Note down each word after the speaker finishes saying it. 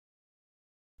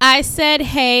I said,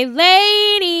 hey,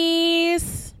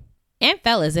 ladies and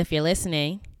fellas, if you're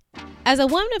listening. As a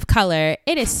woman of color,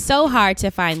 it is so hard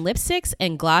to find lipsticks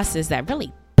and glosses that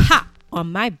really pop on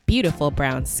my beautiful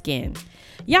brown skin.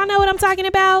 Y'all know what I'm talking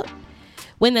about?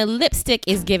 When the lipstick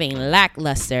is giving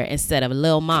lackluster instead of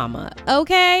Lil Mama,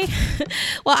 okay?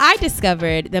 Well, I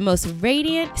discovered the most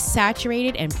radiant,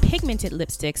 saturated, and pigmented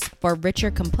lipsticks for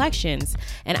richer complexions,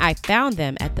 and I found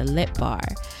them at the Lip Bar.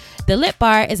 The Lip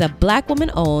Bar is a Black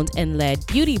woman-owned and led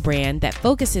beauty brand that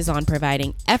focuses on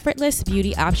providing effortless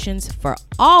beauty options for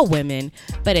all women,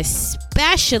 but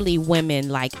especially women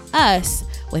like us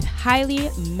with highly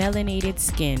melanated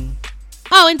skin.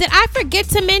 Oh, and did I forget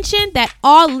to mention that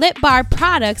all Lip Bar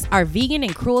products are vegan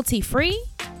and cruelty-free?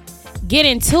 Get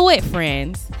into it,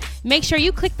 friends. Make sure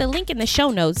you click the link in the show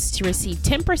notes to receive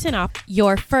 10% off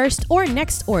your first or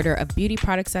next order of beauty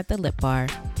products at the Lip Bar.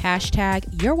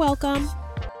 Hashtag you're welcome.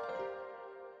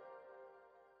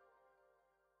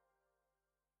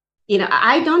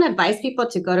 I don't advise people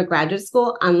to go to graduate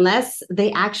school unless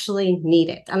they actually need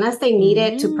it, unless they need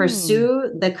it to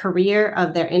pursue the career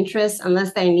of their interests,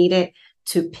 unless they need it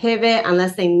to pivot,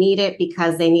 unless they need it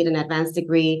because they need an advanced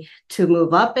degree to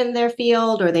move up in their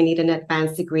field, or they need an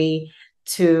advanced degree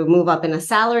to move up in a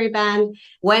salary band.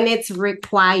 When it's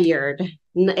required,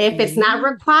 if it's not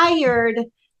required,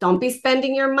 don't be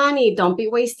spending your money. Don't be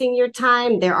wasting your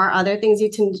time. There are other things you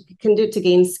can do to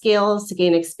gain skills, to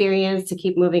gain experience, to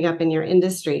keep moving up in your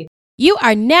industry. You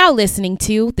are now listening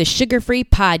to the Sugar Free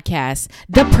Podcast,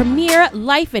 the premier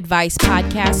life advice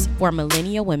podcast for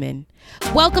millennial women.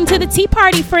 Welcome to the tea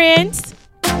party, friends.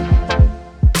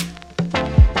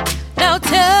 Now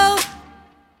tell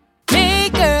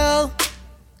me, girl,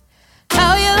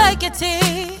 how you like your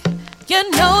tea.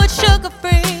 You know it's sugar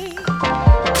free.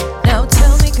 Now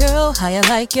tell me, girl, how you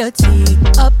like your tea.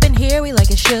 Up in here, we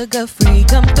like it sugar free.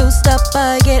 Come through, stop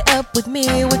by, get up with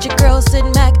me. With your girl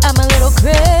sitting back, I'm a little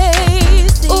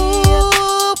crazy.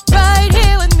 Ooh, right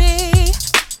here with me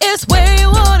is where you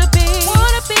wanna be.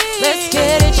 Let's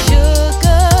get it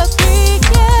sugar free,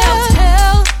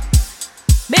 yeah.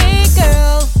 Now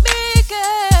tell me,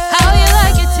 girl, how you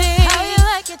like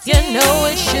your tea. You know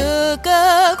it's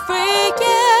sugar free,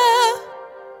 yeah.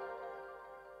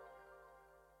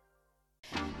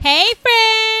 Hey,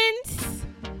 friends.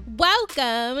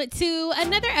 Welcome to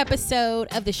another episode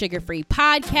of the Sugar Free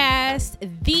Podcast,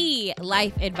 the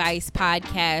life advice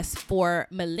podcast for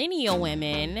millennial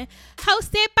women,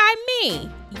 hosted by me,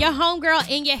 your homegirl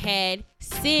in your head,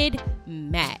 Sid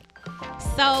Mack.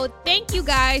 So thank you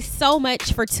guys so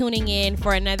much for tuning in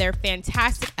for another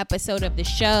fantastic episode of the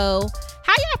show.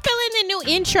 How y'all feeling the new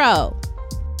intro?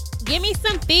 Give me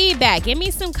some feedback. Give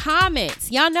me some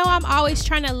comments. Y'all know I'm always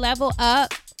trying to level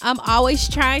up. I'm always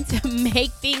trying to make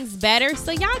things better.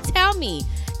 So y'all tell me,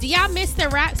 do y'all miss the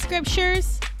rap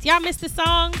scriptures? Do y'all miss the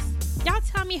songs? Y'all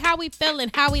tell me how we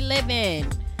feeling, how we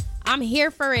living. I'm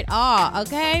here for it all,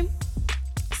 okay?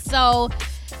 So,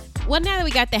 well, now that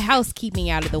we got the housekeeping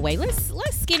out of the way, let's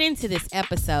get into this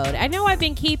episode. I know I've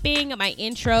been keeping my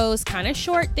intros kind of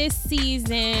short this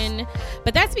season,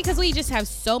 but that's because we just have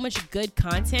so much good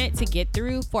content to get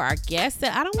through for our guests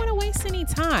that I don't want to waste any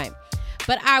time.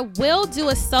 But I will do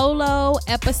a solo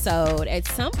episode at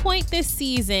some point this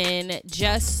season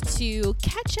just to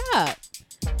catch up.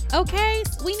 Okay?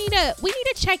 We need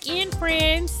to check in,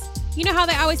 friends. You know how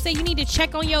they always say you need to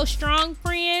check on your strong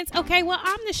friends? Okay, well,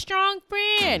 I'm the strong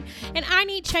friend and I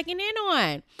need checking in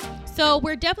on. So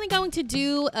we're definitely going to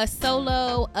do a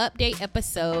solo update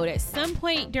episode at some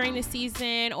point during the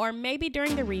season, or maybe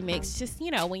during the remix. Just,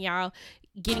 when y'all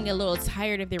getting a little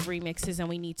tired of the remixes and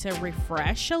we need to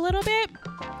refresh a little bit,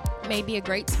 maybe a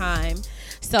great time.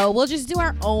 So we'll just do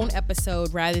our own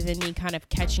episode rather than me kind of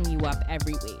catching you up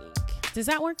every week. Does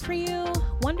that work for you?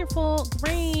 Wonderful.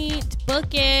 Great. Book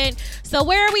it. So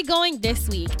where are we going this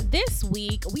week? This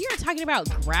week, we are talking about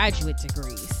graduate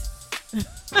degrees.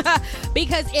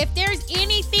 Because if there's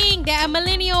anything that a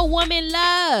millennial woman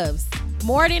loves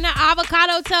more than an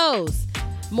avocado toast,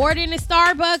 more than a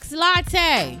Starbucks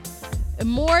latte,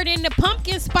 more than the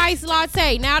pumpkin spice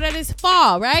latte, now that it's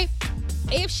fall, right?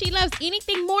 If she loves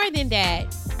anything more than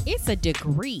that, it's a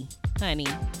degree, honey.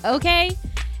 Okay?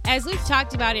 As we've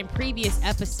talked about in previous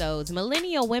episodes,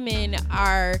 millennial women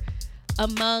are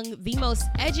among the most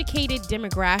educated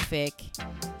demographic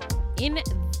in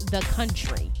the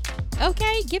country.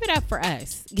 Okay? Give it up for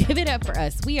us. Give it up for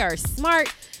us. We are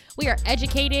smart. We are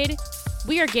educated.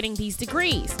 We are getting these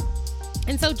degrees.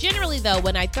 And so generally, though,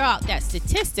 when I throw out that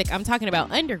statistic, I'm talking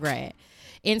about undergrad.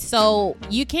 And so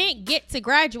you can't get to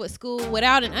graduate school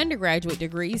without an undergraduate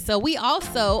degree. So we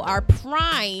also are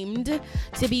primed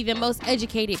to be the most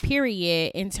educated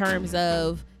period in terms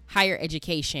of higher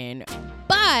education.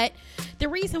 But the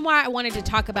reason why I wanted to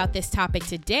talk about this topic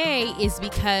today is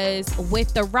because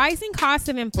with the rising cost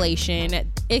of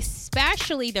inflation,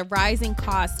 especially the rising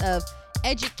cost of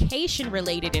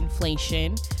education-related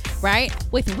inflation, right?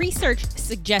 With research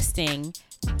suggesting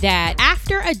that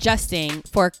after adjusting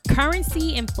for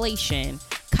currency inflation,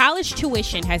 college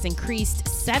tuition has increased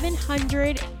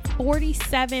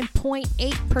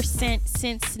 747.8%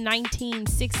 since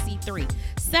 1963.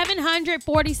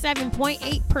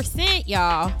 747.8%,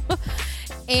 y'all.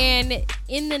 And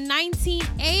in the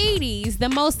 1980s, the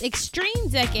most extreme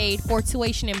decade for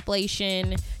tuition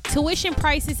inflation, tuition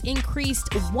prices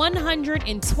increased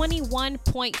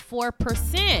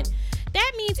 121.4%.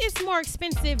 That means it's more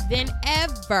expensive than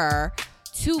ever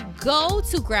to go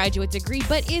to graduate degree,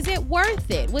 but is it worth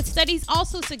it? With studies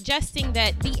also suggesting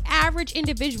that the average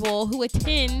individual who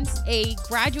attends a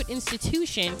graduate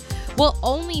institution will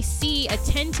only see a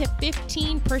 10 to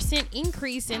 15%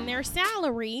 increase in their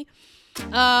salary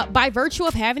by virtue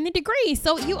of having the degree.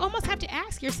 So you almost have to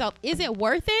ask yourself, is it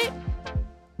worth it?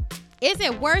 Is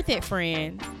it worth it,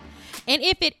 friends? And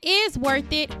if it is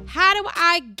worth it, how do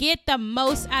I get the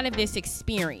most out of this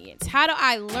experience? How do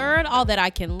I learn all that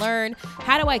I can learn?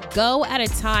 How do I go at a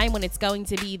time when it's going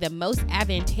to be the most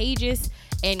advantageous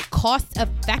and cost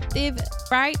effective,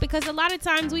 right? Because a lot of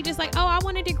times we just like, oh, I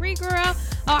want a degree, girl. Oh,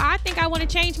 I think I want to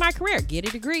change my career. Get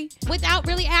a degree without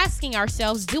really asking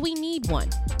ourselves, do we need one?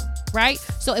 Right?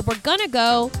 So if we're gonna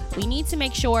go, we need to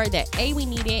make sure that A, we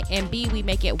need it, and B, we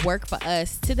make it work for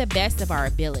us to the best of our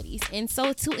abilities. And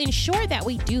so to ensure that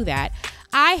we do that,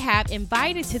 I have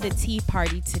invited to the tea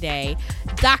party today,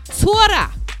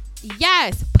 Doctora.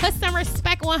 Yes, put some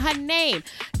respect on her name.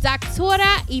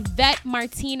 Doctora Yvette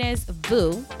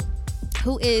Martinez-Vu,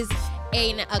 who is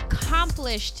an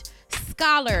accomplished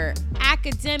scholar,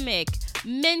 academic,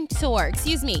 femtor,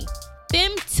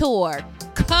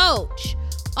 coach,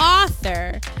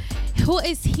 author, who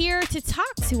is here to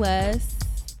talk to us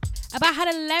about how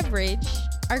to leverage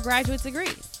our graduate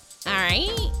degrees. All right,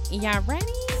 y'all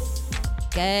ready?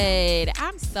 Good.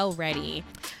 I'm so ready.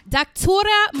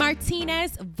 Doctora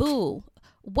Martinez-Vu,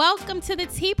 welcome to the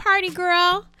tea party,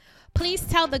 girl. Please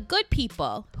tell the good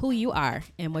people who you are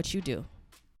and what you do.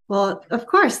 Well, of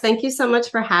course. Thank you so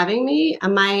much for having me.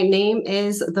 My name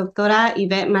is Doctora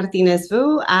Yvette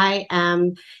Martinez-Vu. I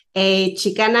am a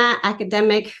Chicana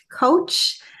academic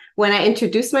coach. When I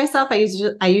introduce myself, I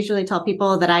usually tell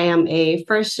people that I am a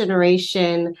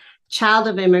first-generation child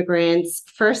of immigrants,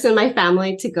 first in my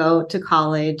family to go to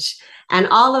college. And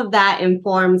all of that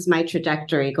informs my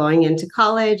trajectory going into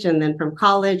college, and then from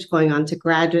college going on to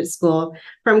graduate school.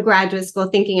 From graduate school,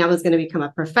 thinking I was going to become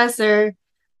a professor.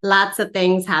 Lots of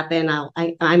things happen.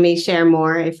 I may share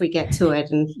more if we get to it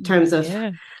in terms of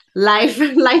life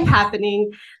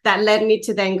happening that led me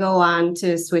to then go on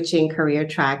to switching career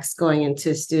tracks, going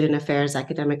into student affairs,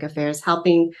 academic affairs,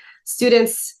 helping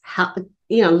students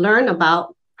learn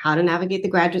about how to navigate the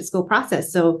graduate school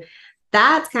process. So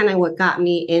that's kind of what got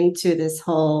me into this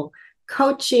whole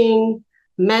coaching,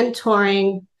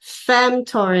 mentoring,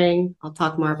 femtoring. I'll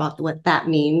talk more about what that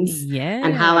means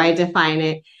and how I define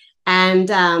it. And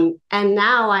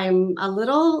now I'm a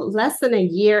little less than a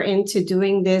year into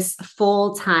doing this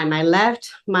full time. I left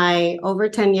my over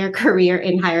 10-year career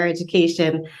in higher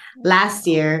education last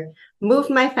year,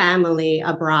 moved my family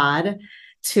abroad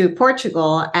to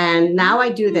Portugal. And now I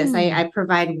do this. I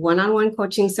provide one-on-one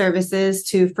coaching services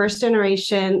to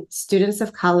first-generation students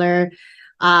of color.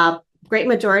 Great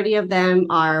majority of them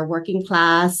are working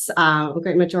class. A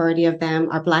great majority of them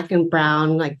are Black and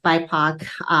brown, like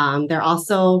BIPOC. They're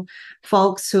also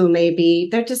folks who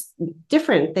they're just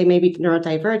different. They may be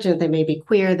neurodivergent. They may be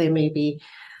queer. They may be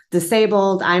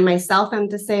disabled. I myself am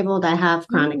disabled. I have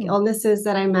chronic illnesses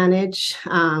that I manage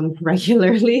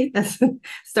regularly. That's the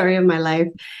story of my life.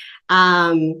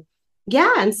 And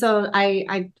so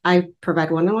I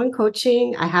provide one-on-one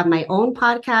coaching. I have my own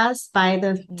podcast by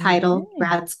the title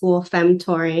Grad School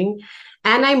Femtoring,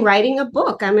 and I'm writing a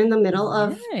book. I'm in the middle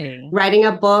of writing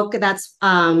a book that's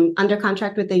under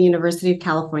contract with the University of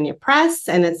California Press,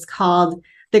 and it's called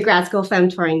The Grad School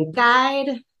Femtoring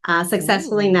Guide,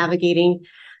 Successfully Navigating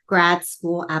Grad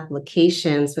School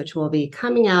Applications, which will be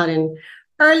coming out in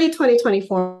early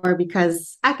 2024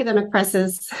 because academic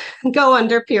presses go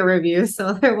under peer review.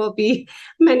 So there will be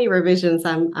many revisions,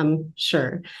 I'm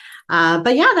sure.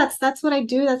 But yeah, that's what I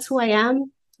do. That's who I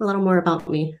am. A little more about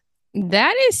me.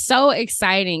 That is so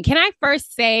exciting. Can I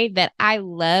first say that I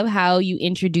love how you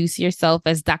introduce yourself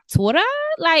as Doctora?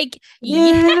 Like,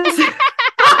 Yes.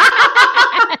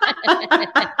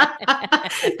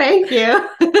 Thank you.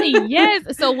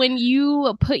 Yes. So when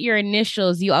you put your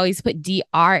initials, you always put DRA.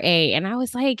 And I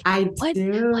was like, I what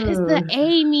does the do.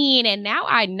 A mean? And now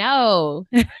I know.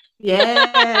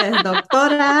 Yes,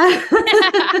 doctora.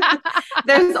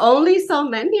 There's only so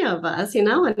many of us,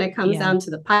 when it comes Yeah. down to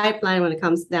the pipeline, when it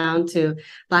comes down to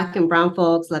Black and brown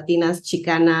folks, Latinas,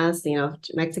 Chicanas,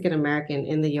 Mexican American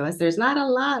in the US. There's not a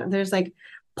lot. There's like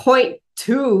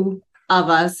 0.2 of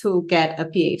us who get a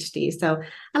PhD. So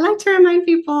I like to remind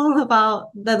people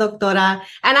about the doctora.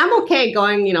 And I'm okay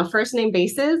going, first name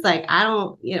basis. Like I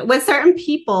don't, with certain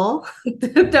people,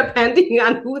 depending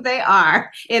on who they are,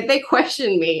 if they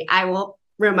question me, I will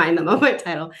remind them of my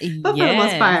title. But for the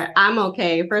most part, I'm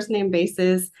okay. First name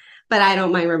basis. But I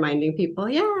don't mind reminding people,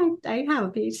 yeah, I have a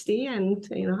PhD and,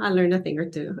 I learned a thing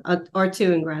or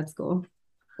two in grad school.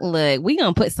 Look, we're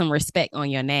going to put some respect on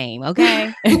your name,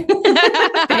 okay?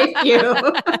 Thank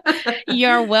you.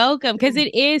 You're welcome, because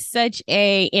it is such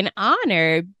an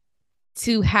honor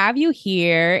to have you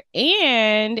here.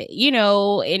 And,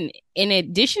 in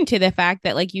addition to the fact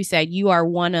that, like you said, you are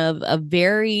one of a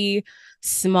very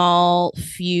small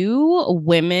few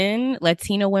women,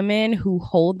 Latina women, who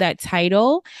hold that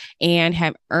title and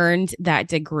have earned that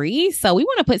degree. So we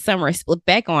want to put some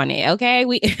respect on it. Okay.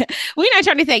 We're not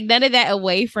trying to take none of that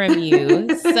away from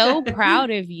you. So proud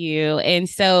of you. And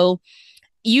so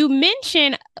you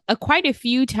mentioned quite a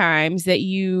few times that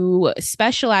you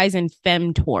specialize in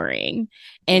femtoring.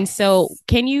 And so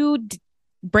can you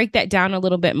break that down a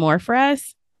little bit more for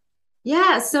us?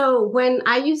 Yeah. So when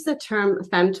I use the term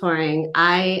femtoring,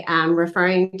 I am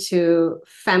referring to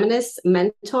feminist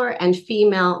mentor and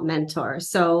female mentor.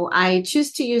 So I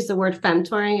choose to use the word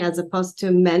femtoring as opposed to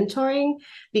mentoring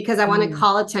because I want to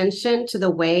call attention to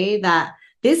the way that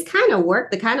this kind of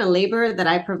work, the kind of labor that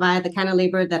I provide, the kind of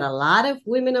labor that a lot of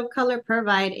women of color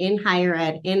provide in higher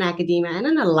ed, in academia, and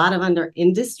in a lot of other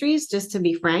industries, just to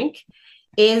be frank,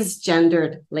 is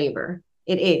gendered labor.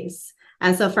 It is.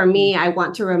 And so for me, I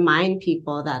want to remind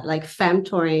people that like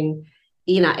femtoring,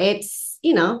 it's,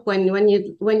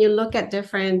 when you look at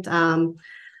different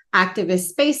activist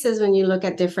spaces, when you look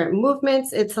at different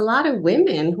movements, it's a lot of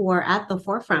women who are at the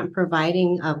forefront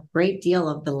providing a great deal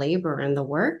of the labor and the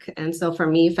work. And so for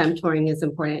me, femtoring is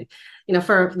important,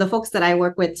 for the folks that I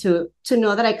work with to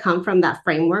know that I come from that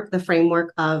framework, the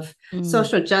framework of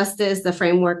social justice, the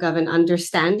framework of an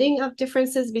understanding of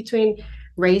differences between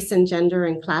race and gender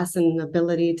and class and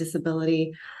ability,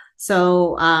 disability.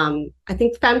 So I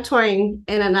think femtoring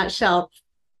in a nutshell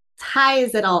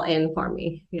ties it all in for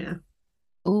me. Yeah.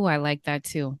 Oh, I like that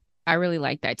too. I really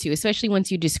like that too, especially once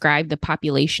you describe the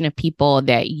population of people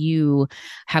that you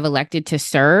have elected to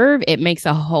serve. It makes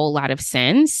a whole lot of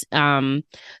sense,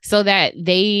 so that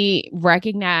they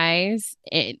recognize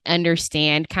and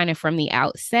understand kind of from the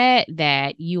outset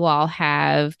that you all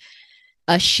have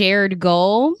a shared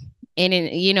goal and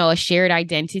a shared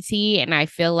identity. And I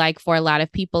feel like for a lot of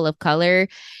people of color,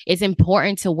 it's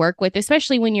important to work with,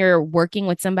 especially when you're working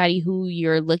with somebody who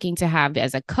you're looking to have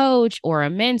as a coach or a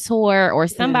mentor or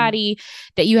somebody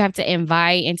that you have to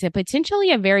invite into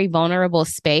potentially a very vulnerable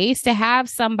space, to have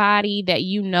somebody that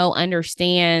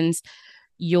understands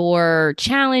your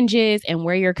challenges and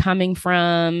where you're coming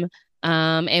from.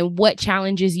 And what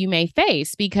challenges you may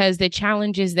face, because the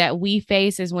challenges that we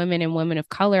face as women and women of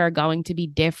color are going to be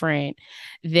different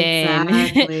than,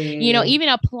 even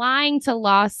applying to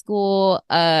law school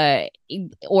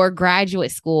or graduate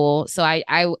school. So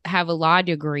I have a law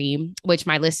degree, which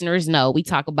my listeners know, we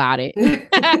talk about it.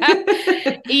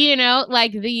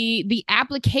 Like the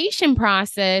application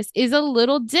process is a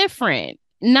little different.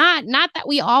 Not that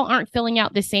we all aren't filling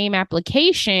out the same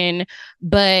application,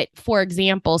 but for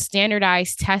example,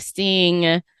 standardized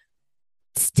testing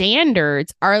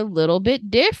standards are a little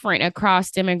bit different across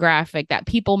demographic that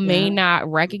people may not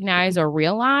recognize or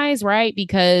realize, right?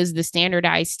 Because the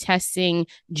standardized testing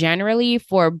generally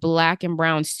for Black and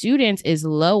brown students is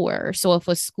lower. So if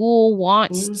a school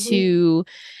wants to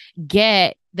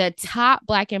get the top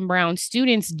Black and brown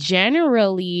students,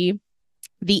 generally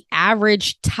the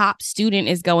average top student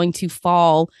is going to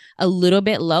fall a little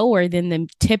bit lower than the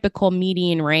typical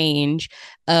median range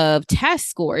of test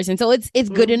scores. And so it's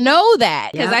good to know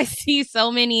that, because I see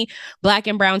so many Black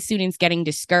and brown students getting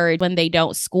discouraged when they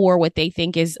don't score what they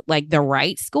think is like the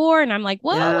right score. And I'm like,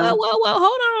 whoa, hold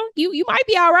on. You might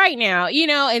be all right now,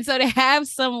 And so to have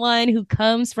someone who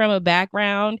comes from a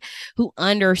background who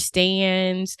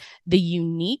understands the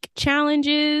unique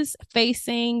challenges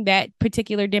facing that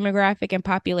particular demographic and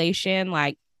population,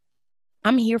 like,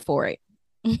 I'm here for it.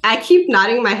 I keep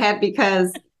nodding my head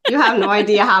because You have no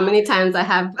idea how many times I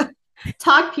have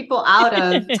talked people out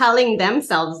of telling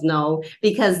themselves no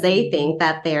because they think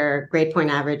that their grade point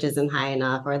average isn't high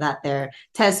enough, or that their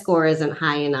test score isn't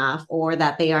high enough, or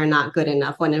that they are not good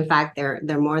enough, when in fact they're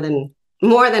more than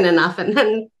enough. And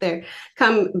then they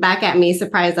come back at me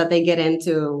surprised that they get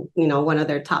into, one of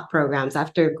their top programs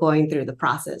after going through the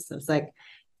process. It's like,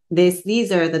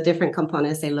 these are the different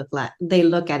components they look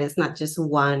at. It's not just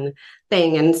one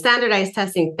thing. And standardized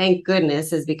testing, thank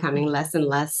goodness, is becoming less and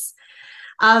less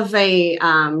of a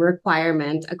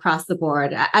requirement across the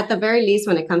board, at the very least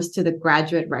when it comes to the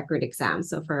graduate record exam.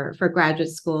 So for graduate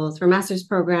schools, for master's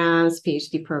programs,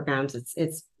 PhD programs,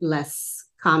 it's less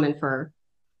common. For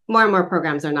more and more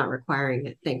programs are not requiring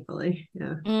it, thankfully.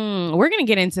 Yeah. We're going to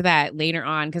get into that later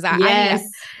on, because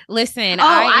listen.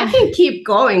 I can keep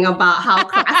going about how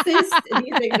classist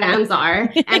these exams are,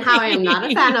 and how I am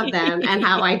not a fan of them, and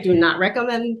how I do not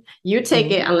recommend you take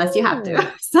it unless you have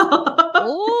to. So,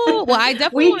 well, I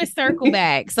definitely want to circle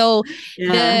back. So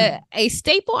a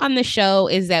staple on the show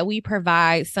is that we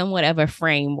provide somewhat of a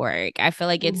framework. I feel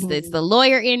like it's the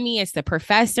lawyer in me, it's the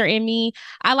professor in me.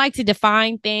 I like to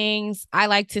define things. I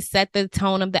like to set the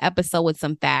tone of the episode with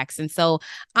some facts. And so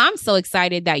I'm so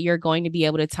excited that you're going to be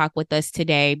able to talk with us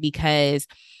today, because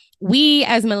we,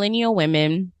 as millennial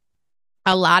women,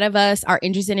 a lot of us are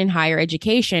interested in higher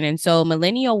education. And so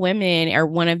millennial women are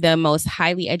one of the most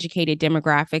highly educated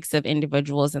demographics of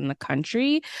individuals in the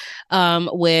country,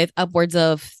 with upwards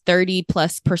of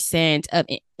 30+% of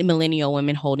millennial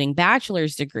women holding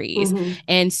bachelor's degrees.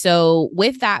 And so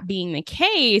with that being the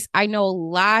case, I know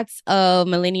lots of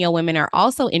millennial women are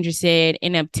also interested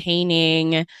in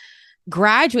obtaining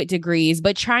graduate degrees,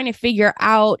 but trying to figure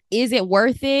out, is it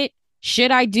worth it?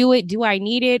 Should I do it? Do I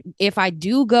need it? If I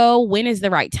do go, when is the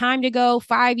right time to go?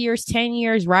 5 years, 10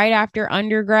 years, right after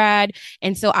undergrad?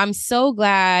 And so I'm so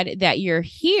glad that you're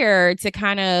here to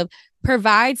kind of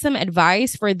provide some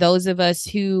advice for those of us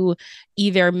who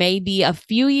either may be a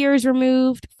few years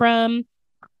removed from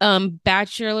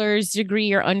bachelor's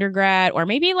degree or undergrad, or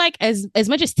maybe like as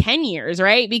much as 10 years,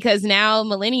 right? Because now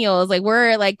millennials, like,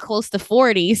 we're like close to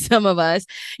 40, some of us,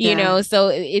 you know, so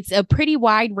it's a pretty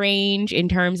wide range in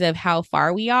terms of how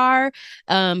far we are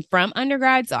from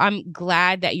undergrad. So I'm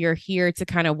glad that you're here to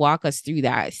kind of walk us through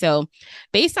that. So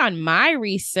based on my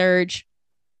research,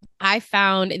 I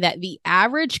found that the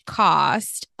average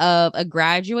cost of a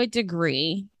graduate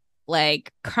degree,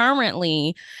 like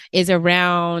currently, is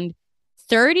around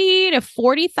 $30,000 to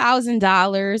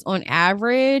 $40,000 on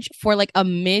average for like a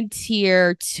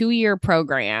mid-tier 2-year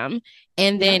program.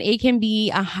 And then it can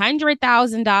be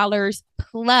 $100,000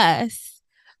 plus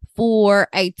for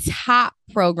a top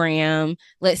program,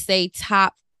 let's say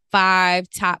top 5,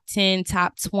 top 10,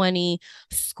 top 20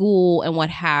 school and what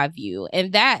have you.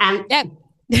 And that's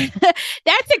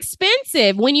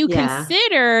expensive when you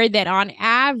consider that on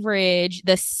average,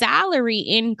 the salary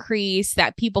increase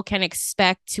that people can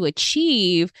expect to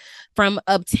achieve from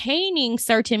obtaining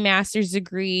certain master's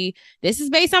degree, this is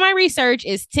based on my research,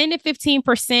 is 10 to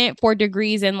 15% for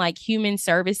degrees in like human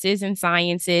services and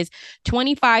sciences,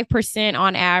 25%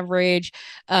 on average,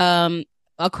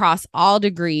 across all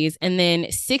degrees, and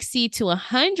then 60 to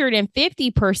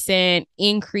 150%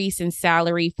 increase in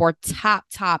salary for top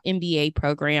MBA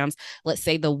programs. Let's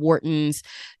say the Whartons,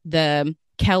 the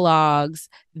Kellogg's,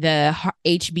 the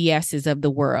HBS's of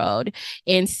the world.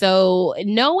 And so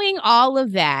knowing all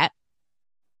of that,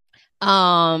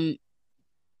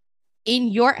 in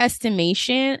your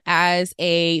estimation as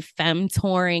a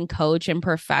femtoring coach and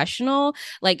professional,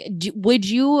 like, would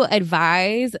you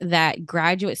advise that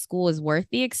graduate school is worth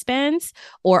the expense,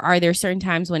 or are there certain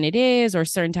times when it is, or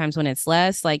certain times when it's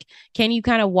less? Like, can you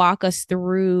kind of walk us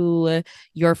through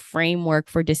your framework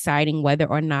for deciding whether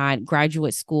or not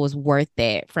graduate school is worth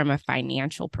it from a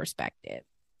financial perspective?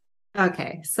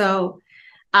 Okay. So,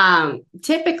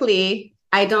 typically,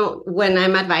 when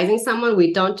I'm advising someone,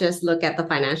 we don't just look at the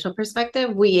financial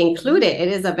perspective. We include it. It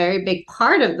is a very big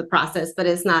part of the process, but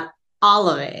it's not all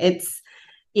of it. It's,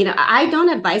 I don't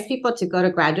advise people to go to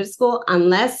graduate school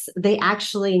unless they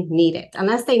actually need it,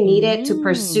 unless they need it to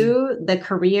pursue the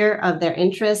career of their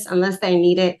interests, unless they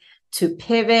need it to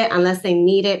pivot, unless they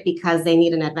need it because they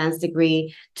need an advanced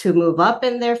degree to move up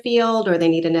in their field, or they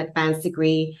need an advanced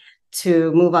degree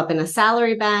to move up in a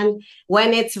salary band.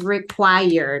 When it's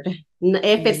required.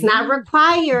 If it's not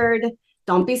required,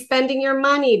 don't be spending your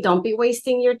money. Don't be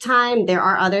wasting your time. There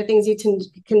are other things you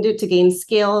can do to gain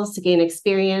skills, to gain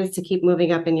experience, to keep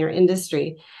moving up in your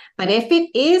industry. But if it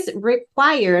is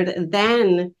required,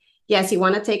 then yes, you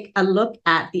want to take a look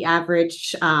at the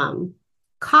average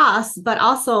cost, but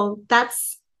also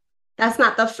that's That's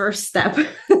not the first step.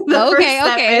 What's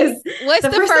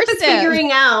the first step?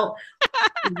 Figuring out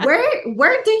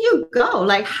where do you go?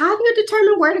 Like, how do you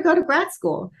determine where to go to grad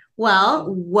school?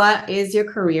 Well, what is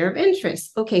your career of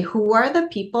interest? Okay, who are the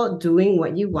people doing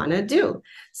what you want to do?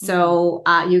 So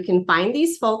you can find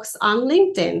these folks on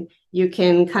LinkedIn. You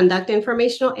can conduct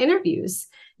informational interviews.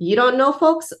 You don't know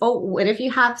folks? Oh, what if you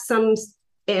have some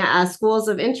schools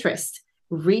of interest?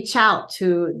 Reach out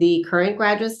to the current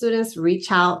graduate students,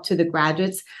 reach out to the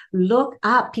graduates, look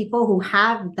up people who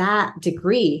have that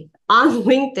degree on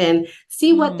LinkedIn,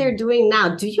 see what they're doing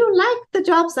now. Do you like the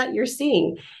jobs that you're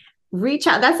seeing? Reach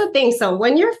out. That's the thing. So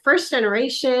when you're first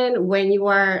generation, when you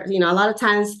are, a lot of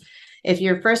times, if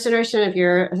you're first generation, if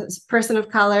you're a person of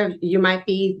color, you might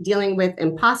be dealing with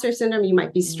imposter syndrome. You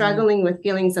might be struggling with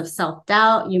feelings of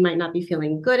self-doubt. You might not be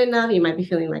feeling good enough. You might be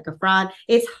feeling like a fraud.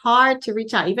 It's hard to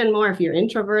reach out, even more if you're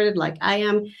introverted like I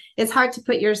am. It's hard to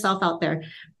put yourself out there,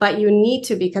 but you need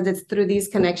to, because it's through these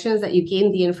connections that you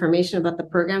gain the information about the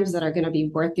programs that are going to be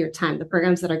worth your time, the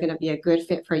programs that are going to be a good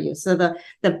fit for you. So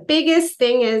the biggest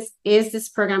thing is this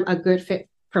program a good fit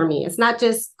for me? It's not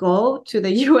just go to the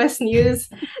US News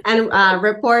and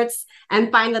reports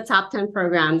and find the top 10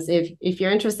 programs. If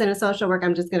you're interested in social work,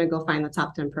 I'm just going to go find the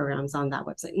top 10 programs on that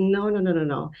website.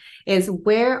 No. It's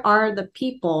where are the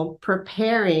people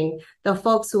preparing the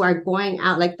folks who are going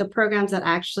out, like the programs that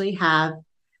actually have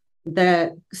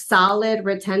the solid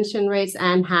retention rates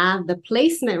and have the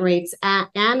placement rates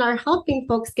and are helping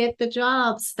folks get the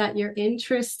jobs that you're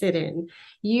interested in.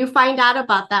 You find out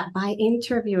about that by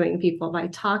interviewing people, by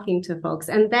talking to folks.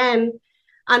 And then,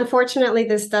 unfortunately,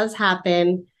 this does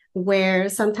happen where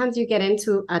sometimes you get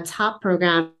into a top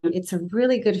program, it's a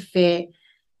really good fit,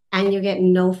 and you get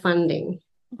no funding.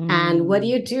 And what do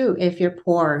you do if you're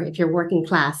poor, if you're working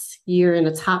class? You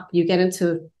get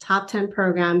into top 10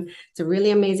 program. It's a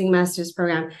really amazing master's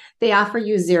program. They offer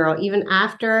you zero. Even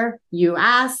after you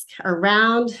ask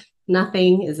around,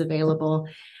 nothing is available.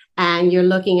 And you're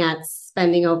looking at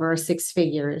spending over 6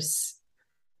 figures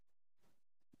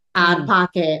out of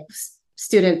pocket,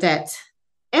 student debt.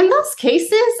 In those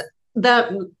cases,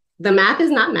 the math is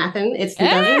not mathing. It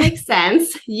doesn't make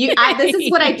sense. This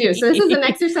is what I do. So this is an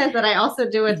exercise that I also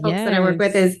do with folks that I work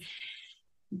with is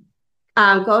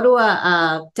go to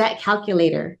a debt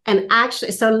calculator and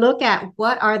actually, so look at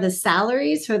what are the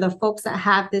salaries for the folks that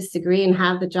have this degree and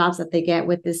have the jobs that they get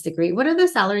with this degree. What are the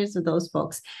salaries of those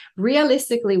folks?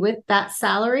 Realistically, with that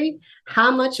salary,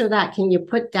 how much of that can you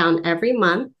put down every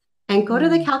month? And go to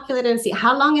the calculator and see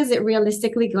how long is it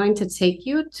realistically going to take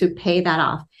you to pay that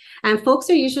off. And folks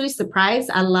are usually surprised.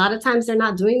 A lot of times they're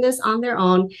not doing this on their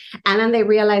own. And then they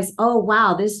realize, oh,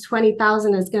 wow, this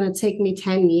 20,000 is going to take me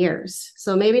 10 years.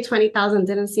 So maybe 20,000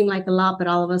 didn't seem like a lot, but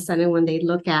all of a sudden when they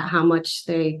look at how much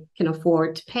they can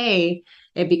afford to pay,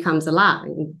 it becomes a lot.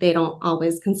 They don't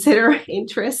always consider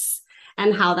interest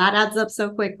and how that adds up so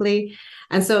quickly.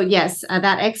 And so, yes,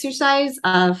 that exercise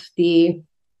of the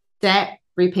debt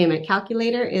repayment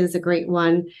calculator is a great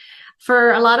one.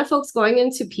 For a lot of folks going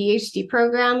into PhD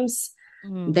programs,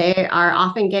 they are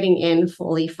often getting in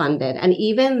fully funded. And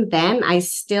even then, I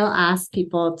still ask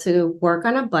people to work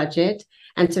on a budget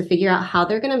and to figure out how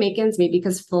they're going to make ends meet,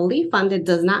 because fully funded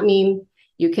does not mean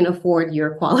you can afford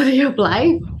your quality of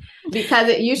life, because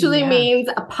it usually means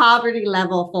a poverty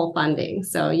level full funding.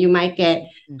 So you might get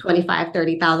 $25,000,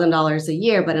 $30,000 a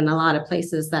year, but in a lot of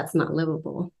places that's not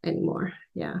livable anymore.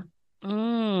 Yeah.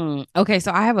 Okay,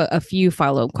 so I have a few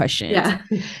follow-up questions. Yeah.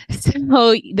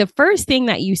 So the first thing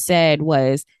that you said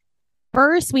was,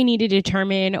 first we need to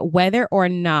determine whether or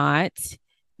not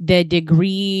the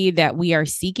degree that we are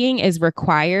seeking is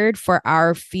required for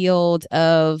our field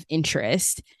of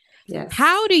interest. Yes.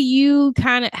 How do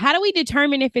we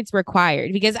determine if it's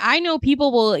required? Because I know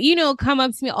people will, come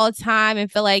up to me all the time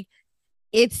and feel like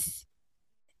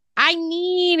I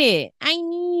need it,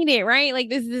 right? Like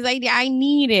this idea, I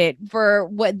need it for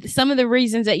what some of the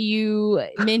reasons that you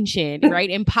mentioned, right?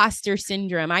 Imposter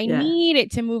syndrome. I need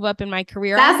it to move up in my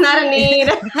career. That's not a need.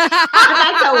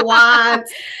 That's a want.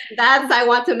 I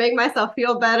want to make myself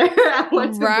feel better. I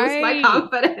want to boost my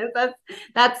confidence.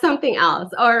 That's something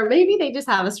else. Or maybe they just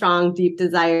have a strong, deep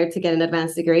desire to get an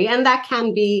advanced degree. And that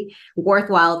can be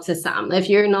worthwhile to some. If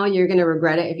you're going to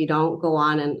regret it if you don't go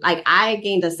on. And like I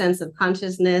gained a sense of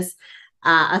consciousness,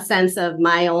 a sense of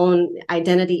my own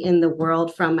identity in the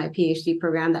world from my PhD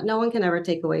program that no one can ever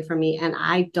take away from me. And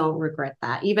I don't regret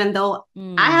that. Even though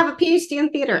I have a PhD in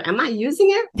theater, am I using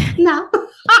it? No. But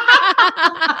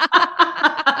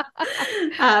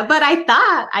I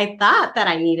thought that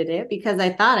I needed it because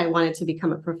I thought I wanted to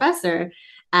become a professor.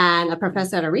 and a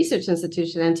professor at a research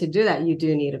institution. And to do that, you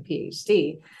do need a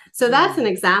PhD. So that's an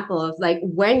example of like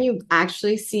when you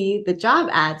actually see the job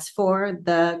ads for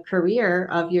the career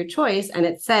of your choice and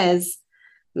it says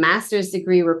master's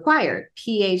degree required,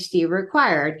 PhD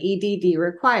required, EDD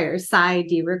required,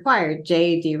 PsyD required,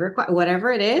 JD required,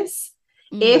 whatever it is,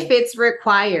 if it's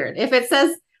required. If it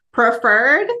says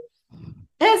preferred,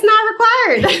 it's not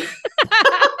required.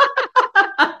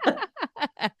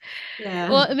 Yeah.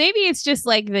 Well, maybe it's just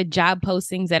like the job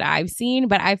postings that I've seen,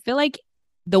 but I feel like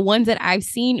the ones that I've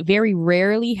seen very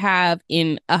rarely have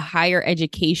in a higher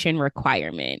education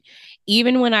requirement.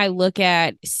 Even when I look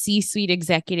at C-suite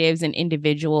executives and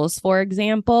individuals, for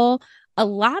example, a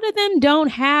lot of them don't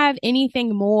have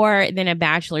anything more than a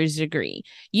bachelor's degree.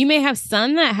 You may have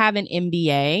some that have an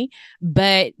MBA,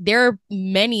 but there are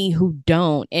many who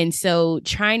don't. And so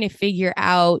trying to figure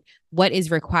out what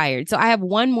is required. So I have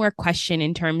one more question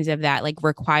in terms of that, like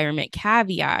requirement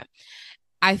caveat.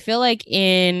 I feel like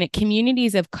in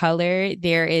communities of color,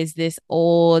 there is this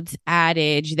old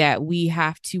adage that we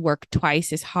have to work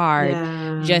twice as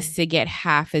hard just to get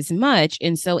half as much.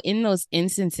 And so in those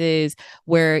instances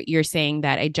where you're saying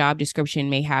that a job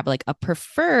description may have like a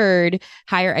preferred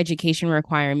higher education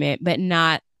requirement, but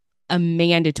not a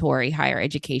mandatory higher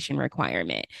education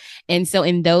requirement. And so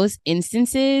in those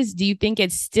instances, do you think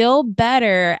it's still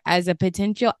better as a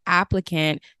potential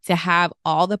applicant to have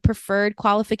all the preferred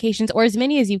qualifications or as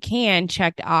many as you can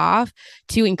checked off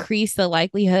to increase the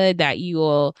likelihood that you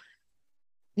will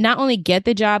not only get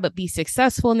the job, but be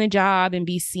successful in the job and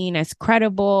be seen as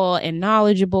credible and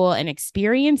knowledgeable and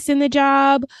experienced in the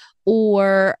job?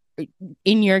 Or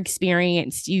in your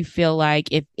experience, do you feel like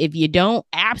if you don't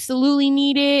absolutely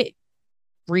need it,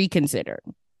 reconsider?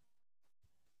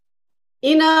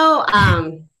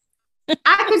 I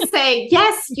could say,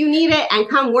 yes, you need it and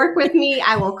come work with me.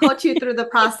 I will coach you through the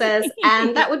process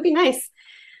and that would be nice.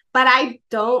 But I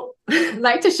don't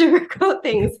like to sugarcoat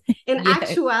things. In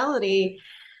actuality,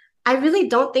 I really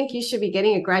don't think you should be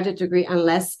getting a graduate degree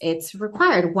unless it's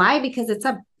required. Why? Because it's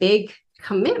a big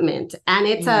commitment and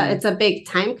it's a big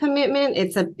time commitment.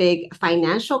 It's a big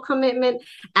financial commitment.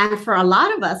 And for a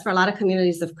lot of us, for a lot of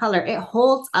communities of color, it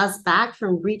holds us back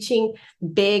from reaching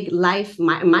big life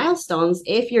milestones.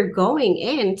 If you're going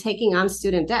in, taking on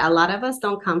student debt, a lot of us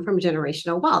don't come from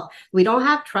generational wealth. We don't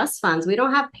have trust funds. We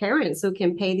don't have parents who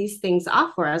can pay these things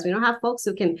off for us. We don't have folks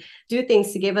who can do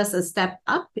things to give us a step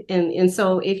up. And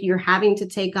so if you're having to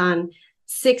take on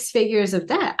 6 figures of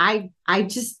debt,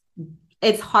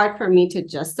 it's hard for me to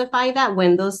justify that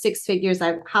when those 6 figures,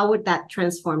 how would that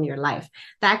transform your life?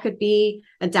 That could be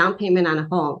a down payment on a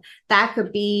home. That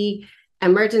could be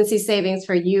emergency savings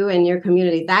for you and your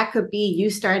community. That could be you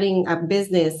starting a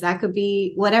business. That could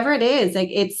be whatever it is.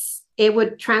 Like it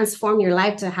would transform your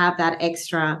life to have that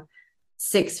extra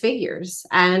 6 figures.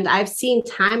 And I've seen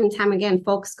time and time again,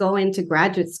 folks go into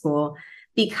graduate school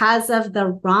because of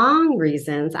the wrong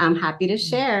reasons. I'm happy to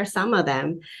share some of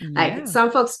them. Like some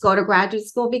folks go to graduate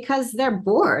school because they're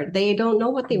bored. They don't know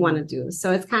what they want to do.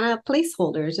 So it's kind of a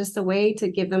placeholder, just a way to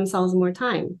give themselves more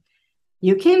time.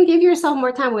 You can give yourself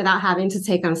more time without having to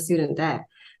take on student debt.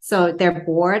 So they're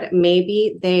bored.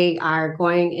 Maybe they are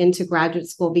going into graduate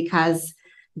school because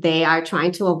they are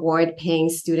trying to avoid paying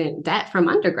student debt from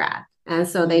undergrad. And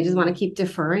so they just want to keep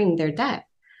deferring their debt.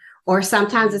 Or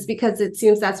sometimes it's because it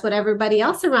seems that's what everybody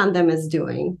else around them is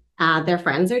doing. Their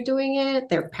friends are doing it.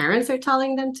 Their parents are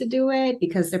telling them to do it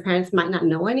because their parents might not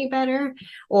know any better.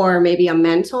 Or maybe a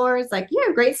mentor is like,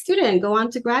 you're a great student, go on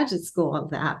to graduate school.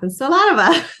 That happens to a lot of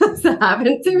us. That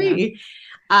happened to me.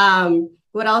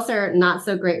 What else are not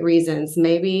so great reasons?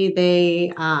 Maybe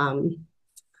they, I'm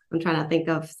trying to think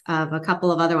of a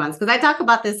couple of other ones, because I talk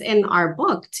about this in our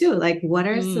book too. Like, what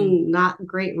are some not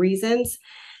great reasons?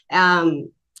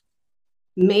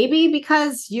 Maybe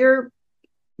because you're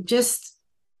just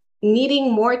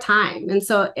needing more time. And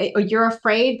so you're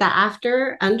afraid that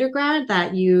after undergrad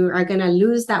that you are going to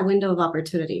lose that window of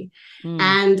opportunity.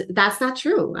 And that's not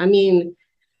true. I mean,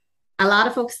 a lot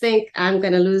of folks think I'm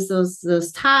going to lose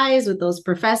those ties with those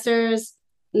professors.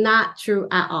 Not true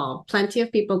at all. Plenty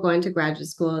of people going to graduate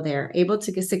school, they're able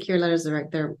to secure letters of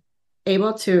rec. They're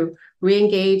able to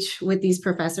re-engage with these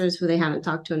professors who they haven't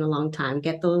talked to in a long time,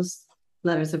 get those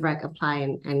letters of rec, apply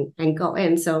and go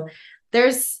in. So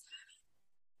there's,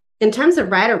 in terms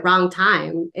of right or wrong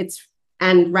time,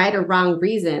 and right or wrong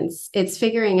reasons, it's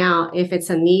figuring out if it's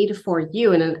a need for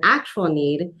you and an actual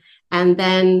need, and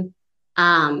then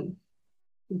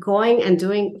going and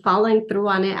following through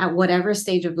on it at whatever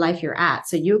stage of life you're at.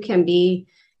 So you can be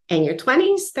in your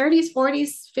 20s, 30s,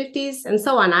 40s, 50s, and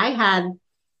so on. I had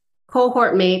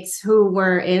cohort mates who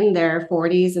were in their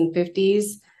 40s and 50s,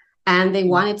 and they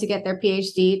wanted to get their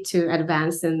PhD to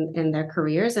advance in their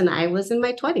careers. And I was in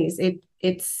my 20s.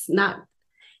 It's not,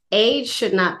 age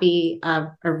should not be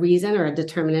a reason or a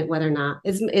determinant whether or not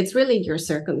it's really your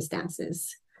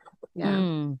circumstances.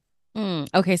 Yeah.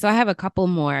 Okay, so I have a couple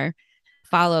more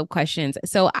follow-up questions.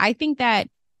 So I think that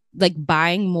like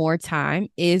buying more time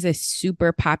is a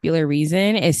super popular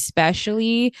reason,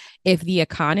 especially if the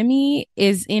economy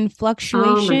is in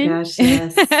fluctuation. Oh my gosh,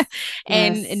 yes.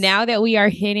 And yes. now that we are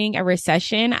hitting a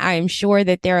recession, I'm sure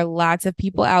that there are lots of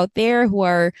people out there who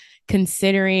are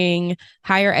considering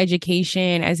higher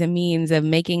education as a means of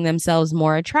making themselves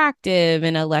more attractive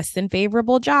in a less than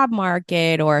favorable job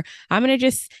market, or I'm going to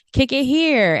just kick it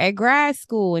here at grad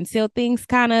school until things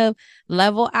kind of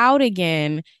level out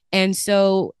again. And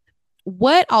so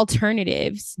what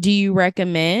alternatives do you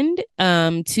recommend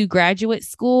to graduate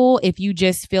school if you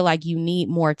just feel like you need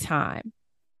more time?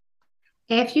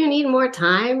 If you need more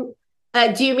time,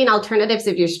 do you mean alternatives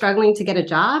if you're struggling to get a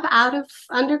job out of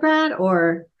undergrad,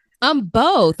 or?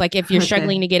 Both. Like if you're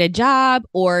struggling to get a job,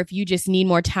 or if you just need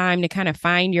more time to kind of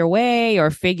find your way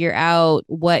or figure out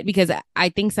what, because I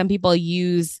think some people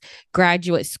use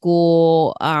graduate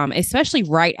school, especially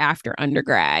right after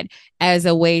undergrad, as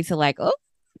a way to like, oh,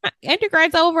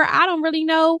 undergrad's over. I don't really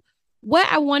know what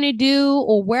I want to do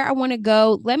or where I want to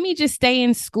go. Let me just stay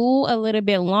in school a little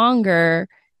bit longer.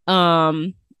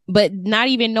 But not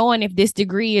even knowing if this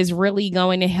degree is really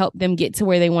going to help them get to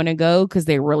where they want to go, because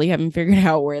they really haven't figured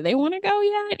out where they want to go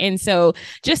yet. And so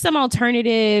just some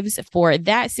alternatives for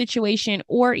that situation,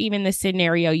 or even the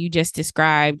scenario you just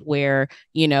described where,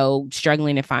 you know,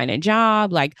 struggling to find a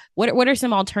job. Like what are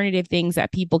some alternative things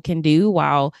that people can do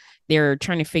while they're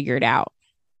trying to figure it out?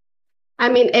 I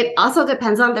mean, it also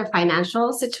depends on their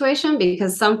financial situation,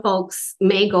 because some folks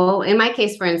may go, in my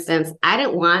case, for instance, I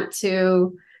didn't want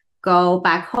to go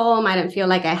back home. I didn't feel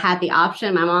like I had the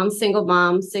option. My mom's single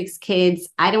mom, 6 kids.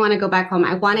 I didn't want to go back home.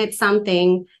 I wanted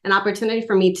something, an opportunity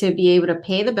for me to be able to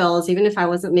pay the bills, even if I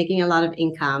wasn't making a lot of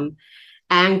income.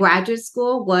 And graduate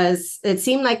school it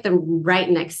seemed like the right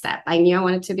next step. I knew I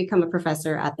wanted to become a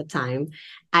professor at the time.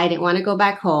 I didn't want to go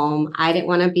back home. I didn't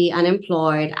want to be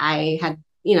unemployed. I had,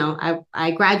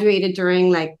 I graduated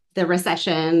during like the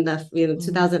recession,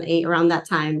 2008, around that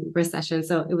time recession.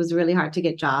 So it was really hard to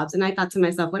get jobs. And I thought to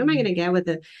myself, what am I going to get with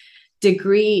a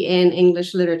degree in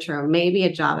English literature? Maybe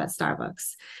a job at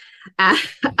Starbucks.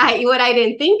 What I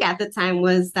didn't think at the time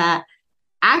was that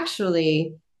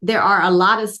actually there are a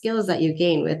lot of skills that you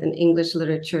gain with an English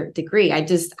literature degree. I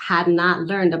just had not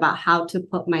learned about how to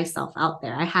put myself out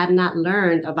there. I had not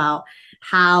learned about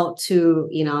how to,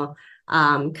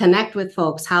 connect with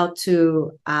folks, how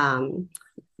to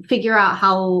figure out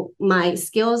how my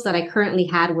skills that I currently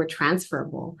had were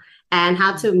transferable, and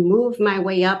how to move my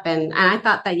way up. And I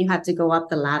thought that you had to go up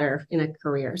the ladder in a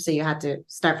career. So you had to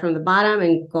start from the bottom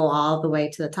and go all the way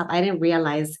to the top. I didn't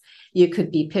realize you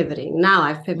could be pivoting. Now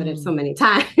I've pivoted so many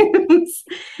times.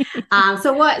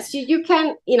 So you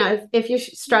can, if you're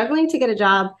struggling to get a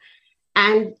job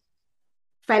and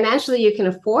financially you can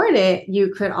afford it,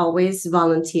 you could always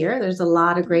volunteer. There's a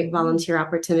lot of great volunteer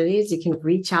opportunities. You can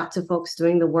reach out to folks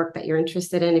doing the work that you're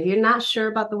interested in. If you're not sure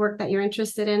about the work that you're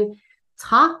interested in,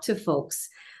 talk to folks.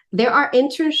 There are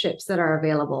internships that are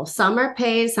available. Some are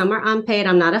paid, some are unpaid.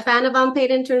 I'm not a fan of unpaid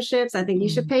internships. I think you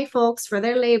should pay folks for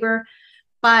their labor,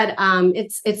 but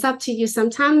it's up to you.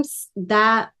 Sometimes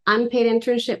that unpaid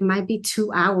internship might be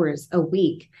 2 hours a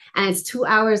week, and it's 2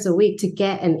 hours a week to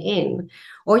get an in.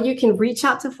 Or you can reach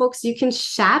out to folks, you can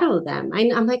shadow them.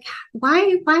 I'm like,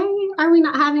 why are we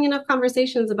not having enough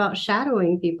conversations about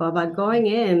shadowing people, about going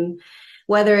in,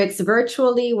 whether it's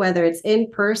virtually, whether it's in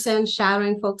person,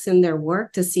 shadowing folks in their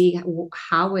work to see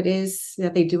how it is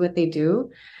that they do what they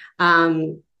do.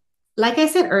 Like I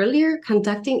said earlier,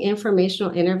 conducting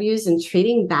informational interviews and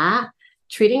treating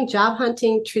job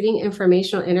hunting, treating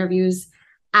informational interviews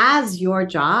as your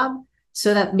job.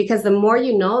 So that, because the more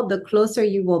you know, the closer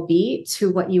you will be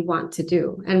to what you want to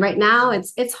do. And right now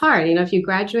it's hard. If you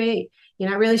graduate, you're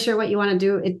not really sure what you want to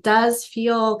do. It does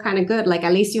feel kind of good. Like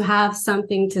at least you have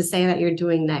something to say that you're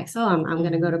doing next. Oh, I'm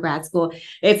going to go to grad school.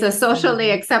 It's a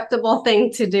socially acceptable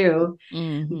thing to do.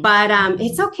 But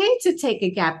it's okay to take a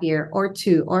gap year or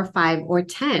 2 or 5 or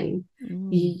 10.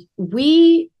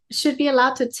 We should be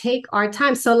allowed to take our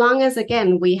time, so long as,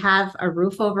 again, we have a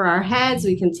roof over our heads,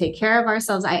 we can take care of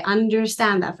ourselves. I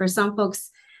understand that for some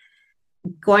folks,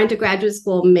 going to graduate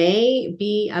school may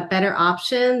be a better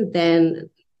option than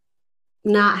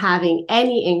not having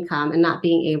any income and not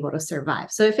being able to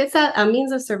survive. So if it's a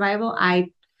means of survival,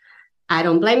 I I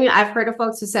don't blame you. I've heard of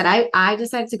folks who said, I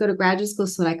decided to go to graduate school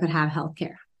so that I could have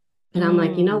healthcare. And I'm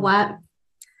like, you know what?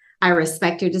 I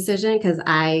respect your decision because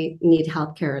I need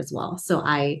healthcare as well. So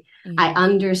I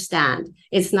understand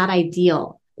it's not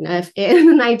ideal. If in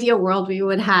an ideal world, we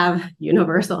would have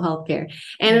universal healthcare.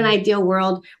 In an ideal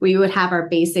world, we would have our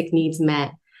basic needs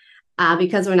met.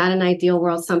 Because we're not in an ideal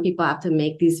world, some people have to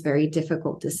make these very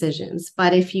difficult decisions.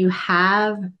 But if you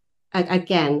have,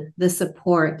 again, the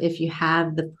support, if you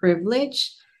have the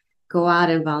privilege, go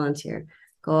out and volunteer,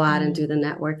 go out and do the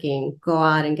networking, go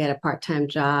out and get a part-time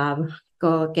job,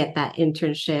 go get that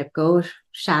internship, go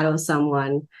shadow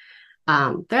someone.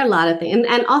 There are a lot of things.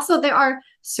 And also there are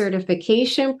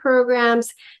certification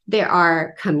programs. There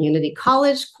are community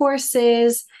college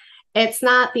courses. It's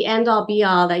not the end all be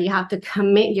all that you have to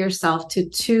commit yourself to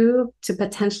 2 to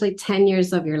potentially 10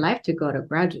 years of your life to go to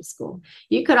graduate school.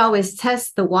 You could always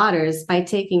test the waters by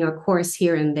taking a course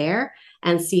here and there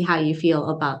and see how you feel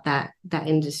about that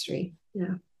industry.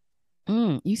 Yeah.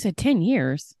 You said 10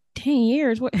 years. 10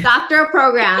 years. What? Doctoral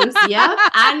programs. Yep.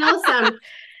 I know some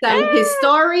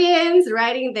historians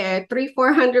writing their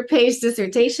 300-400 page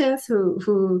dissertations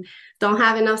who don't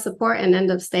have enough support and end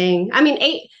up staying. I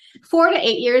mean, 4 to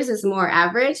 8 years is more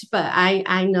average, but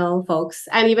I know folks,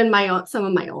 and even some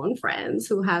of my own friends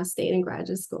who have stayed in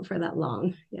graduate school for that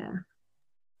long. Yeah.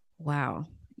 Wow.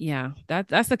 Yeah.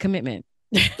 That's a commitment.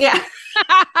 Yeah.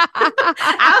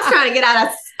 I was trying to get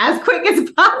out as quick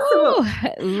as possible.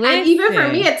 Ooh, and even for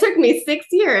me, it took me 6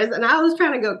 years and I was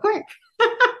trying to go quick.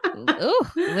 Ooh,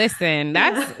 listen,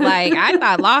 that's like, I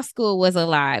thought law school was a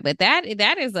lot, but that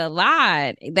is a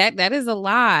lot. That is a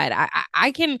lot.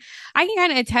 I can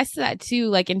kind of attest to that too,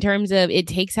 like in terms of it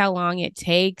takes how long it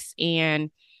takes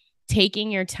and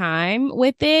taking your time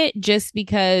with it, just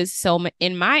because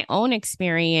in my own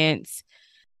experience,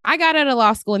 I got out of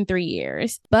law school in 3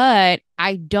 years, but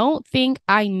I don't think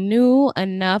I knew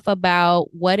enough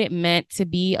about what it meant to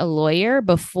be a lawyer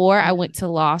before I went to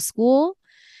law school.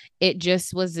 It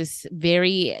just was this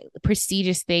very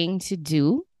prestigious thing to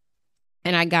do.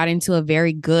 And I got into a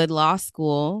very good law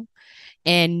school.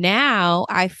 And now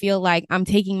I feel like I'm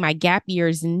taking my gap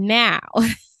years now.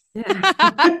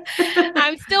 Yeah.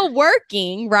 I'm still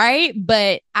working, right?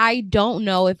 But I don't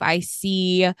know if I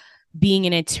see being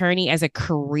an attorney as a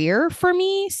career for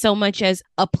me so much as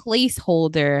a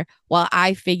placeholder while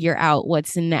I figure out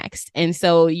what's next. And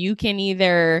so you can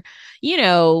either,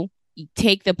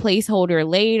 take the placeholder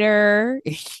later,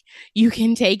 you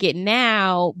can take it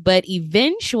now, but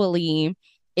eventually,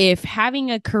 if having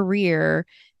a career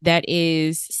that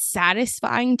is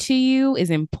satisfying to you is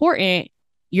important,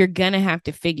 you're going to have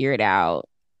to figure it out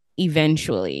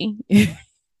eventually.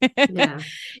 Yeah.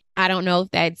 I don't know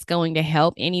if that's going to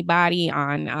help anybody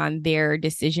on their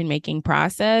decision-making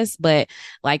process, but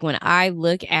like when I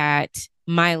look at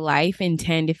my life in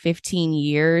 10 to 15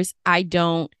 years, I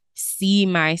don't see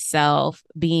myself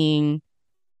being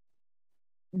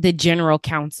the general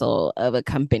counsel of a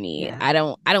company. Yeah.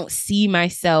 I don't see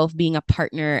myself being a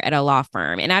partner at a law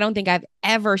firm. And I don't think I've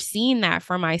ever seen that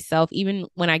for myself. Even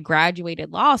when I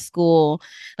graduated law school,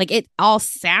 like it all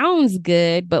sounds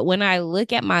good. But when I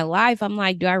look at my life, I'm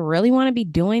like, do I really want to be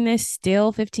doing this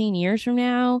still 15 years from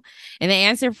now? And the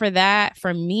answer for that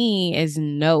for me is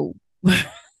no.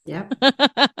 Yep.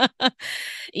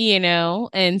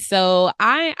 And so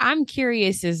I'm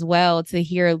curious as well to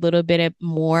hear a little bit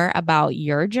more about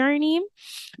your journey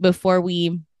before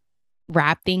we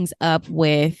wrap things up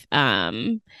with,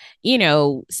 some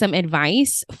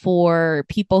advice for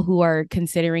people who are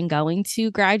considering going to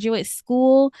graduate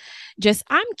school.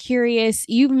 I'm curious,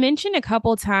 you've mentioned a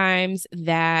couple times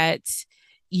that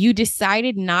you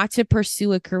decided not to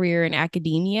pursue a career in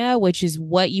academia, which is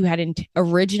what you had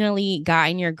originally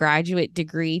gotten your graduate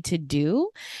degree to do.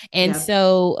 And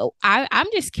so I'm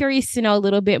just curious to know a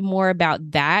little bit more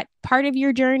about that part of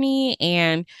your journey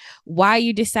and why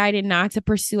you decided not to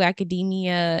pursue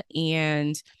academia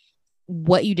and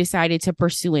what you decided to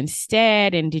pursue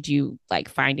instead. And did you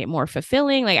find it more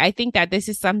fulfilling? I think that this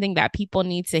is something that people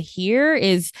need to hear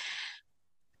is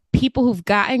people who've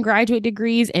gotten graduate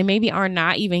degrees and maybe are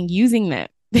not even using them.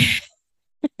 Yeah.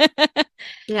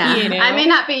 I may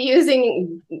not be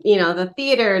using, the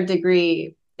theater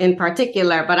degree in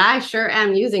particular, but I sure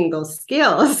am using those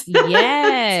skills.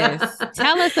 Yes.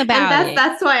 Tell us about it.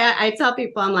 That's why I tell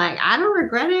people, I'm like, I don't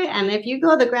regret it. And if you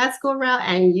go the grad school route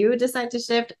and you decide to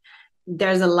shift,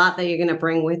 there's a lot that you're going to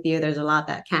bring with you. There's a lot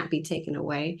that can't be taken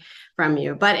away from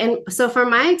you. So from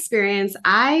my experience,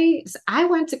 I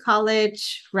went to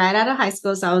college right out of high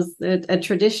school. So I was a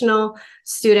traditional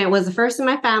student, was the first in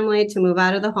my family to move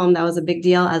out of the home. That was a big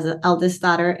deal as an eldest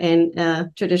daughter in a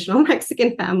traditional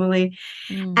Mexican family.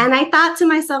 And I thought to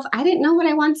myself, I didn't know what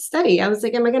I wanted to study. I was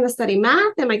like, am I going to study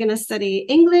math? Am I going to study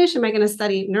English? Am I going to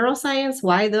study neuroscience?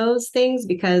 Why those things?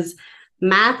 Because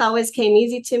math always came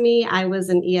easy to me. I was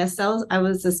an ESL. I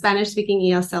was a Spanish-speaking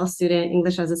ESL student,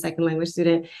 English as a second language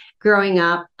student. Growing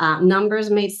up, numbers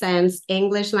made sense.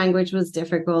 English language was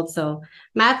difficult. So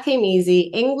math came easy.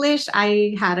 English,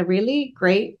 I had a really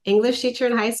great English teacher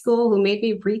in high school who made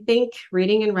me rethink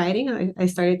reading and writing. I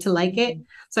started to like it.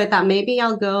 So I thought maybe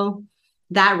I'll go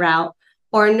that route.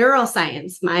 Or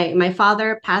neuroscience. My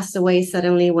father passed away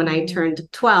suddenly when I turned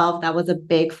 12. That was a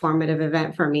big formative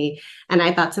event for me. And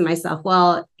I thought to myself,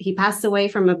 well, he passed away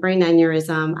from a brain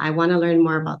aneurysm. I want to learn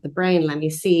more about the brain. Let me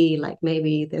see, like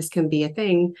maybe this can be a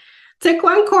thing. Took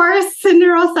one course in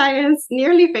neuroscience,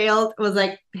 nearly failed. Was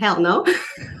like, hell no.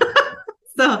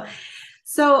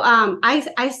 So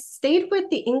I stayed with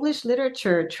the English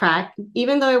literature track,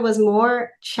 even though it was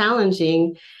more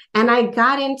challenging. And I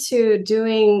got into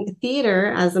doing theater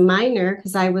as a minor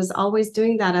because I was always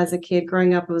doing that as a kid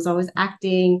growing up. I was always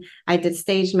acting. I did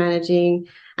stage managing.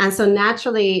 And so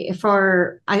naturally,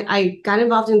 I got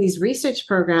involved in these research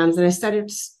programs, and I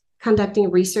started conducting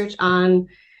research on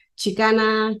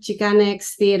Chicana,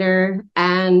 Chicanx theater.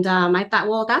 And I thought,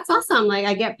 well, that's awesome. Like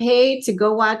I get paid to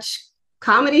go watch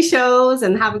comedy shows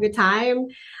and have a good time.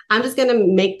 I'm just going to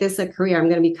make this a career. I'm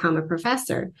going to become a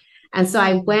professor. And so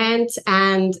I went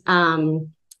and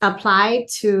applied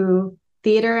to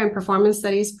theater and performance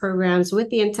studies programs with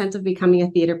the intent of becoming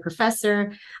a theater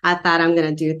professor. I thought I'm going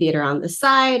to do theater on the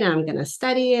side and I'm going to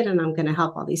study it and I'm going to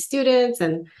help all these students.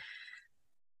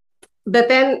 But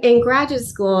then in graduate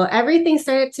school, everything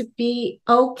started to be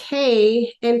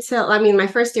okay until, my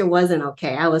first year wasn't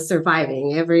okay. I was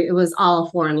surviving. It was all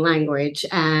foreign language.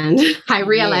 And I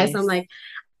realized, I'm like,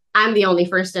 I'm the only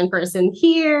first-gen person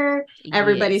here.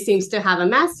 Everybody seems to have a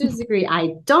master's degree.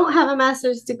 I don't have a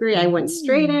master's degree. I went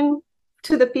straight in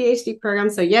to the PhD program.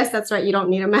 So yes, that's right. You don't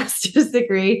need a master's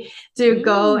degree to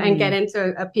go and get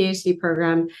into a PhD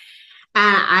program.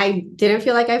 I didn't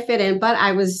feel like I fit in, but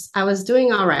I was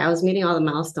doing all right. I was meeting all the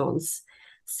milestones.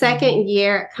 Second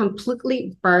year,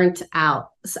 completely burnt out.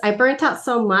 So I burnt out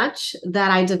so much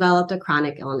that I developed a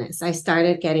chronic illness. I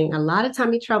started getting a lot of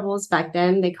tummy troubles. Back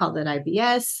then, they called it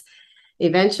IBS.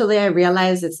 Eventually, I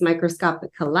realized it's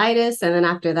microscopic colitis. And then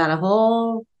after that, a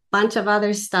whole bunch of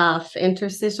other stuff,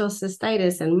 interstitial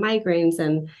cystitis and migraines.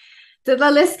 And the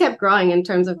list kept growing in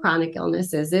terms of chronic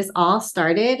illnesses. This all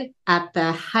started at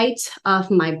the height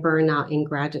of my burnout in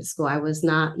graduate school. I was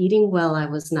not eating well. I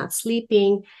was not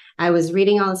sleeping. I was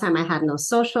reading all the time. I had no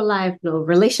social life, no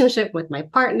relationship with my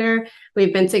partner.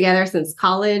 We've been together since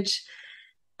college.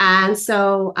 And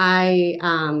so I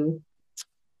know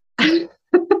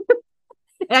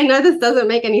this doesn't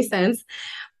make any sense,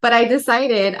 but I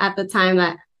decided at the time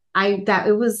that I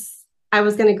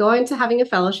was going to go into having a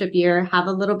fellowship year, have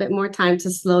a little bit more time to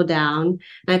slow down.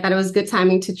 And I thought it was good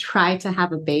timing to try to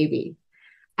have a baby.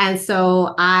 And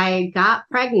so I got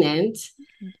pregnant.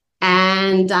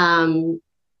 And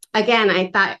again, I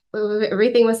thought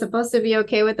everything was supposed to be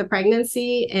okay with the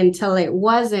pregnancy until it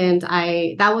wasn't.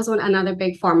 That was another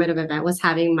big formative event was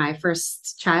having my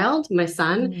first child, my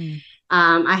son.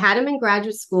 I had him in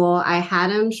graduate school. I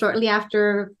had him shortly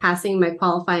after passing my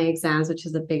qualifying exams, which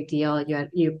is a big deal.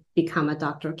 You become a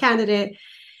doctoral candidate.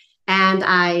 And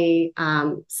I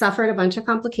suffered a bunch of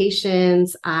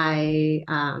complications. I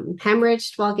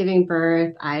hemorrhaged while giving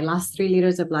birth. I lost 3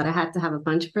 liters of blood. I had to have a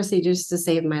bunch of procedures to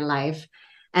save my life.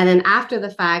 And then after the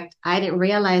fact, I didn't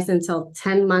realize until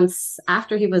 10 months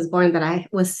after he was born that I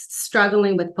was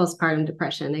struggling with postpartum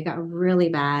depression. It got really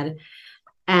bad.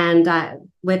 And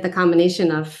with the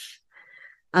combination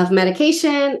of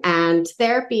medication and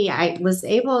therapy, I was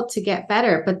able to get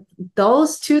better. But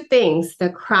those two things, the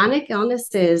chronic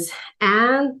illnesses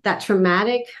and that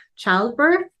traumatic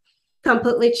childbirth,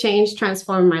 completely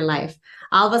transformed my life.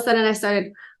 All of a sudden, I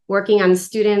started working on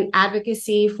student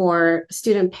advocacy for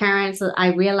student parents. I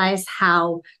realized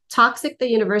how toxic the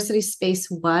university space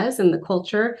was and the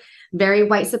culture, very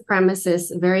white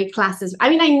supremacist, very classist. I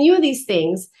knew these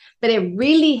things, but it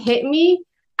really hit me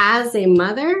as a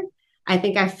mother. I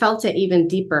think I felt it even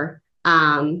deeper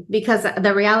because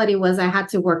the reality was I had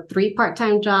to work 3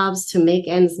 part-time jobs to make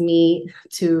ends meet,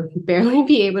 to barely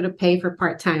be able to pay for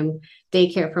part-time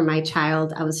daycare for my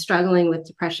child. I was struggling with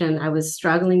depression. I was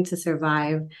struggling to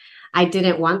survive. I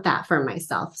didn't want that for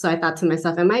myself. So I thought to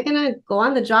myself, am I going to go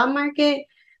on the job market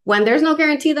when there's no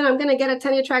guarantee that I'm going to get a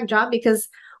tenure track job? Because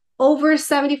over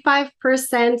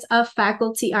 75% of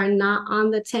faculty are not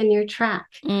on the tenure track.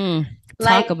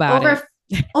 Talk about it.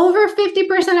 Over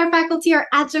 50% of faculty are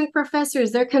adjunct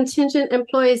professors. They're contingent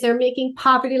employees. They're making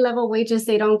poverty level wages.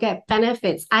 They don't get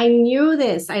benefits. I knew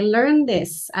this. I learned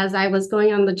this as I was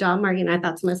going on the job market. And I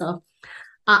thought to myself,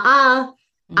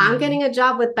 I'm getting a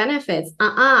job with benefits.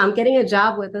 I'm getting a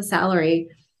job with a salary.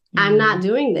 I'm not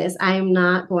doing this. I am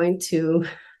not going to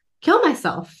kill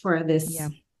myself for this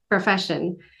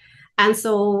profession. And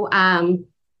so,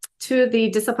 to the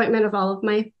disappointment of all of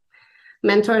my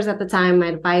mentors at the time, my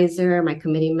advisor, my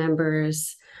committee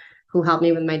members who helped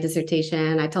me with my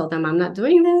dissertation, I told them, I'm not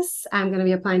doing this. I'm going to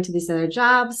be applying to these other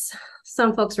jobs.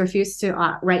 Some folks refused to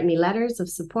write me letters of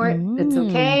support. It's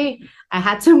okay. I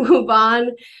had to move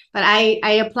on, but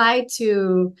I applied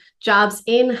to jobs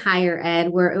in higher ed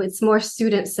where it's more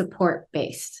student support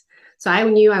based. So I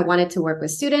knew I wanted to work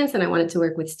with students, and I wanted to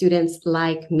work with students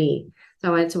like me. So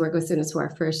I wanted to work with students who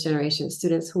are first generation,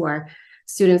 students who are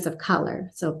students of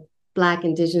color. So Black,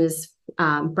 Indigenous,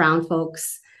 brown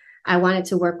folks. I wanted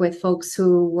to work with folks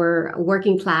who were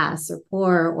working class or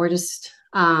poor or just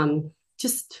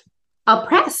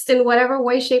oppressed in whatever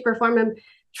way, shape, or form, and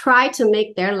try to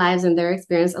make their lives and their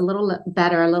experience a little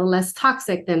better, a little less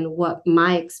toxic than what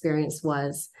my experience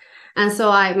was. And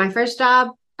so my first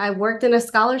job, I worked in a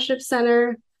scholarship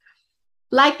center.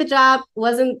 Liked the job,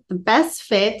 wasn't the best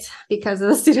fit because of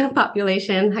the student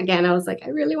population. Again, I was like, I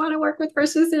really want to work with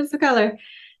first students of color.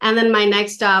 And then my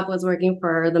next job was working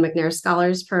for the McNair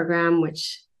Scholars Program,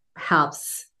 which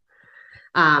helps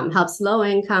low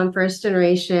income, first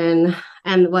generation,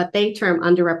 and what they term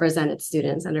underrepresented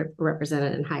students,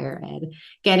 underrepresented in higher ed,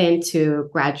 get into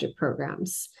graduate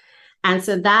programs. And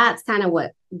so that's kind of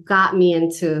what got me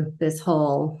into this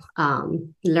whole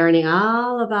learning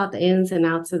all about the ins and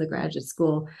outs of the graduate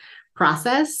school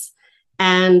process.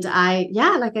 And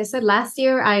like I said, last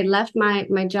year, I left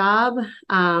my job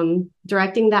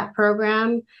directing that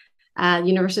program at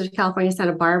University of California,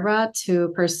 Santa Barbara to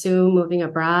pursue moving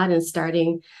abroad and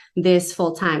starting this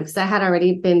full time. Because I had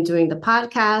already been doing the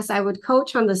podcast. I would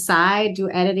coach on the side, do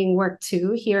editing work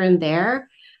too, here and there,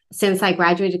 since I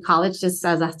graduated college, just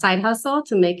as a side hustle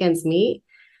to make ends meet.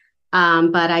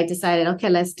 But I decided, okay,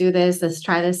 let's do this. Let's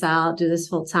try this out, do this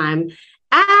full time.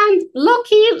 And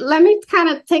low-key, let me kind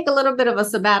of take a little bit of a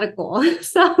sabbatical.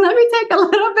 So let me take a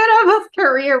little bit of a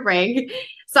career break.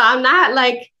 So I'm not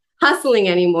like hustling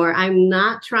anymore. I'm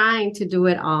not trying to do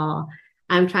it all.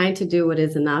 I'm trying to do what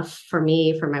is enough for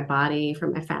me, for my body, for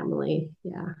my family,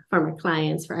 for my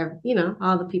clients, for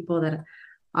all the people that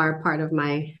are part of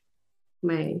my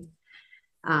network,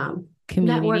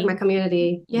 my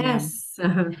community. Yes.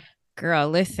 Yeah. Girl,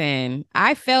 listen,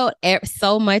 I felt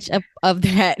so much of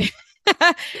that.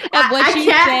 Of what you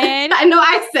said. I know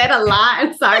I said a lot.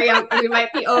 I'm sorry, we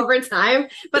might be over time,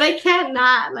 but I can't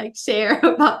not share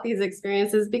about these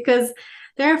experiences because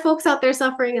there are folks out there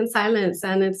suffering in silence,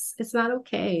 and it's not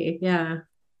okay. Yeah.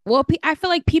 Well, I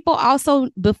feel like people also,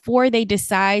 before they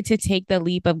decide to take the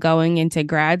leap of going into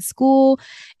grad school,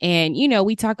 and,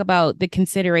 we talk about the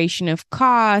consideration of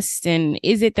cost and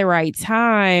is it the right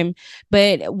time?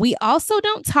 But we also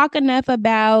don't talk enough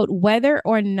about whether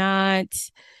or not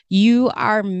you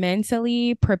are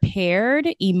mentally prepared,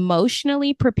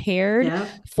 emotionally prepared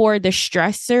for the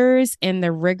stressors and the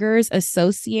rigors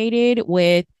associated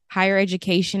with higher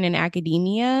education and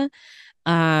academia.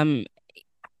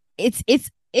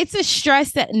 It's a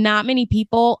stress that not many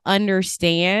people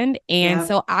understand. And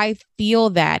so I feel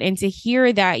that. And to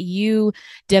hear that you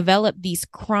develop these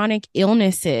chronic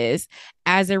illnesses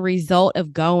as a result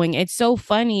of going, it's so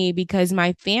funny because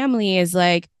my family is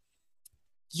like,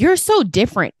 you're so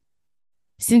different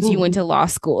since you went to law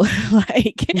school.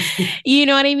 You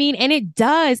know what I mean? And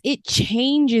it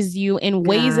changes you in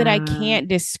ways that I can't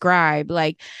describe.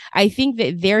 I think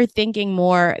that they're thinking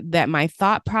more that my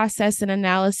thought process and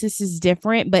analysis is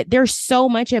different, but there's so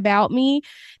much about me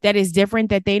that is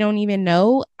different that they don't even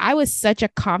know. I was such a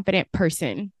confident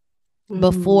person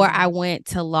before I went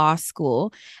to law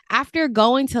school. After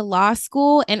going to law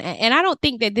school, and I don't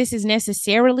think that this is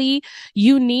necessarily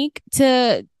unique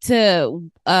to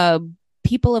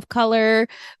people of color,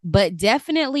 but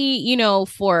definitely,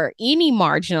 for any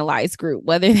marginalized group,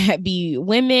 whether that be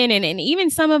women and even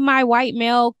some of my white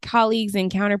male colleagues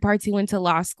and counterparts who went to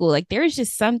law school, there's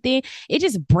just something, it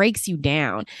just breaks you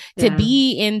down to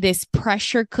be in this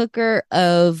pressure cooker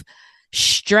of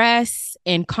stress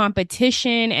and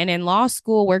competition. And in law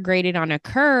school, we're graded on a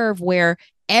curve where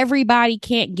everybody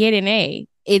can't get an A.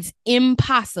 It's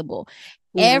impossible.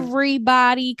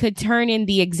 everybody could turn in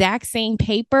the exact same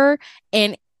paper,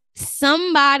 and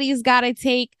somebody's got to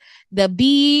take the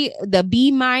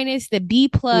B minus, the B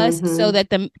plus, so that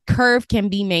the curve can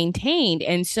be maintained.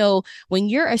 And so when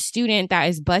you're a student that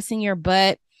is busting your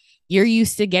butt, you're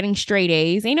used to getting straight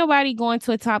A's. Ain't nobody going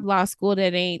to a top law school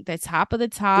that ain't the top of the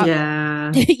top.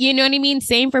 Yeah. You know what I mean?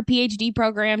 Same for PhD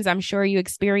programs. I'm sure you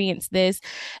experience this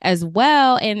as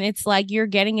well. And it's like you're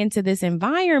getting into this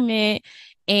environment,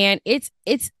 and it's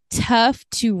tough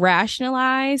to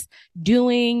rationalize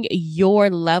doing your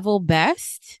level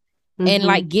best and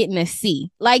like getting a C.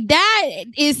 Like that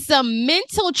is some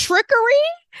mental trickery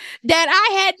that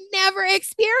I had never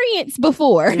experienced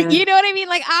before. Yeah. You know what I mean?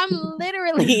 Like I'm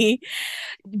literally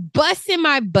busting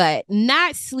my butt,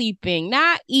 not sleeping,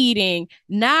 not eating,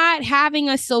 not having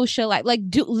a social life, like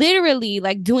literally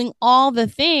like doing all the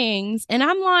things. And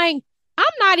I'm like,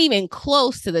 I'm not even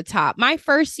close to the top. My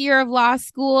first year of law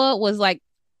school was like,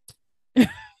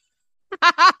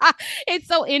 it's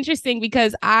so interesting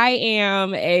because I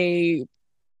am a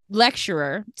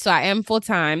lecturer. So I am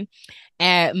full-time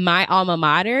at my alma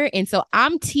mater. And so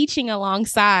I'm teaching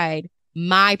alongside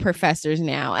my professors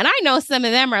now. And I know some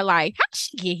of them are like, how'd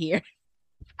she get here?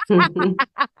 You know what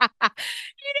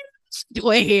she's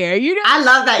doing here? You know, I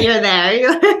love that you're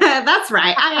there. That's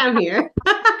right. I am here.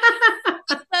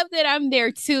 I love that I'm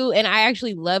there too. And I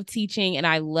actually love teaching and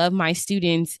I love my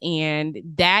students. And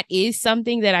that is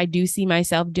something that I do see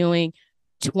myself doing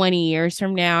 20 years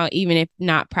from now, even if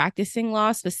not practicing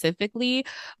law specifically,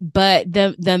 but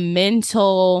the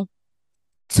mental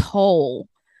toll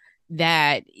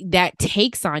that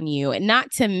takes on you. And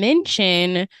not to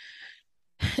mention,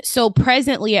 so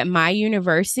presently at my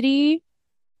university,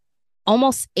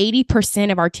 almost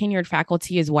 80% of our tenured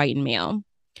faculty is white and male.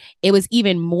 It was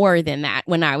even more than that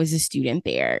when I was a student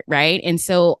there, right? And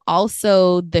so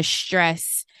also the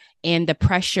stress and the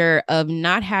pressure of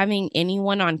not having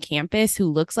anyone on campus who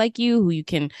looks like you, who you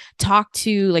can talk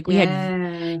to. Like we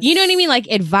had, you know what I mean? Like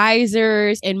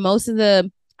advisors, and most of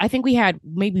I think we had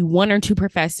maybe one or two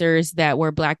professors that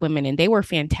were Black women, and they were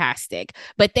fantastic,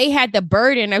 but they had the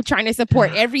burden of trying to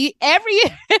support every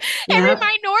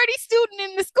minority student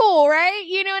in the school, right?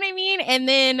 You know what I mean? And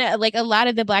then like a lot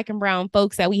of the Black and brown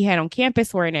folks that we had on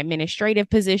campus were in administrative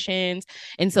positions.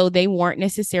 And so they weren't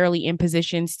necessarily in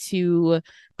positions to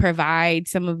provide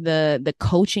some of the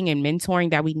coaching and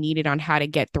mentoring that we needed on how to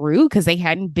get through, because they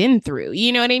hadn't been through,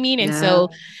 you know what I mean? And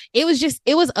so it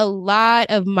was a lot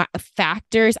of my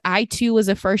factors. I too was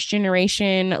a first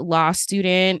generation law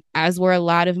student, as were a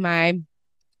lot of my,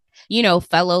 you know,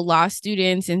 fellow law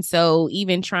students. And so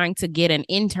even trying to get an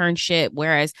internship,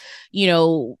 whereas, you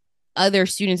know, other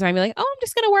students might be like, oh, I'm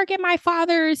just going to work at my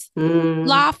father's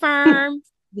law firm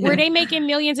where they making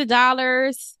millions of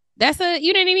dollars. That's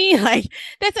you know what I mean? Like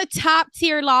that's a top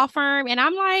tier law firm. And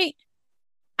I'm like,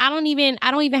 I don't even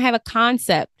have a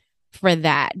concept for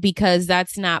that, because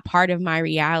that's not part of my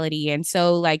reality. And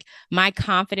so like my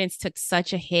confidence took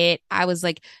such a hit. I was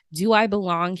like, do I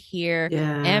belong here?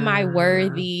 Am I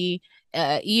worthy?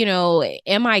 You know,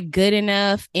 am I good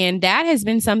enough? And that has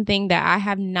been something that I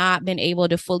have not been able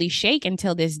to fully shake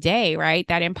until this day, right?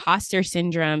 That imposter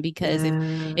syndrome, because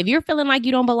if you're feeling like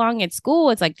you don't belong at school,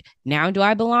 it's like, now do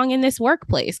I belong in this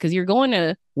workplace? Because you're going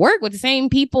to work with the same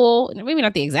people, maybe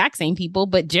not the exact same people,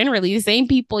 but generally the same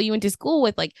people you went to school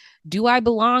with. Like, do I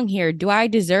belong here? Do I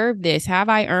deserve this? Have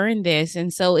I earned this?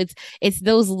 And so it's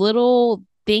those little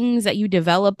things that you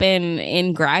develop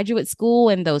in graduate school,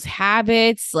 and those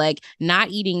habits, like not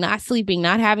eating, not sleeping,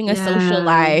 not having a social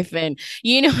life, and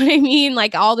you know what I mean?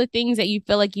 Like all the things that you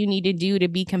feel like you need to do to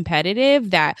be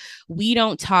competitive that we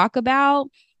don't talk about,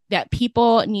 that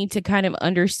people need to kind of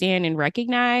understand and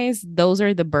recognize. Those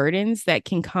are the burdens that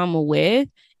can come with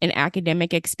an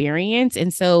academic experience.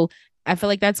 And so I feel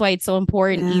like that's why it's so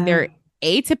important either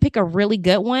to pick a really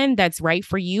good one that's right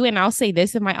for you. And I'll say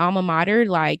this in my alma mater,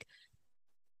 like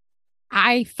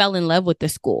I fell in love with the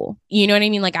school. You know what I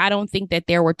mean? Like, I don't think that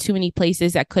there were too many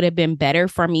places that could have been better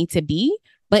for me to be,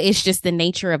 but it's just the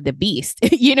nature of the beast.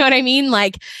 You know what I mean?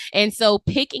 Like, and so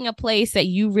picking a place that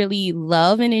you really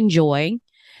love and enjoy,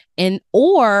 and,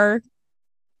 or,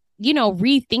 you know,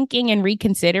 rethinking and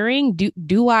reconsidering,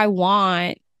 do I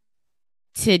want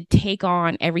to take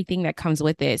on everything that comes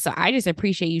with it? So I just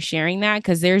appreciate you sharing that,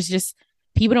 because there's just,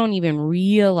 people don't even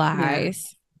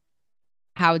realize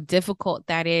how difficult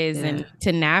that is and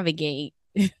to navigate.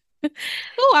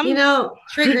 Oh, I'm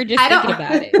triggered just thinking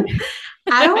about it.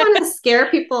 I don't want to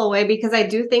scare people away, because I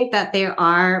do think that there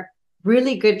are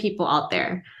really good people out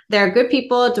there. There are good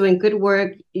people doing good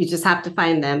work. You just have to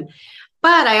find them.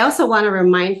 But I also want to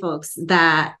remind folks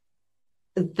that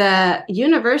the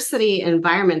university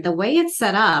environment, the way it's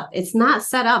set up, it's not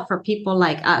set up for people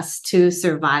like us to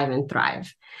survive and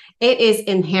thrive. It is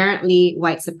inherently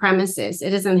white supremacist.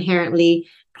 It is inherently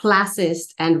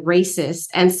classist and racist.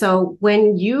 And so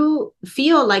when you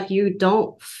feel like you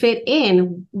don't fit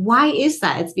in, why is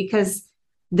that? It's because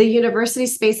the university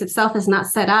space itself is not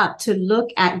set up to look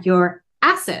at your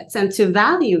assets and to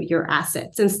value your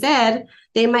assets. Instead,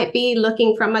 they might be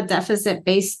looking from a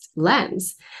deficit-based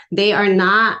lens. They are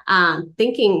not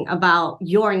thinking about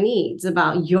your needs,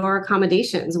 about your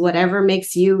accommodations, whatever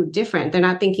makes you different. They're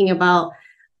not thinking about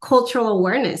cultural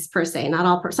awareness per se. Not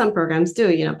all, some programs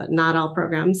do, but not all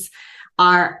programs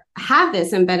have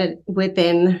this embedded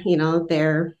within,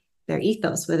 their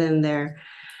ethos, within their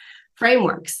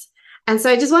frameworks. And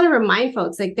so I just want to remind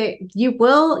folks, you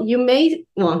will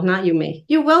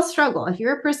struggle. If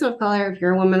you're a person of color, if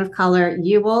you're a woman of color,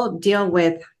 you will deal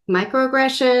with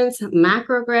microaggressions,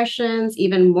 macroaggressions,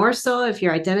 even more so if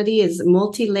your identity is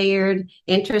multi-layered,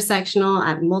 intersectional,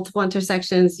 at multiple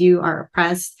intersections, you are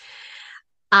oppressed.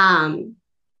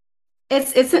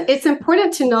 It's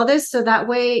important to know this so that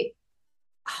way,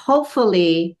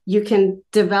 hopefully you can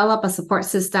develop a support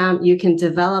system, you can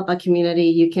develop a community,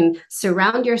 you can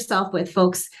surround yourself with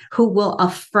folks who will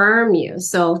affirm you.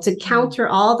 So to counter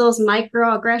all those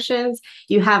microaggressions,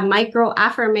 you have micro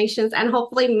affirmations and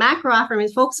hopefully macro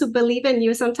affirmations, folks who believe in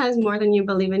you sometimes more than you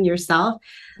believe in yourself.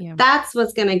 Yeah. That's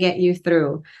what's going to get you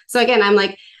through. So again, I'm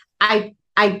like, I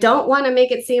don't want to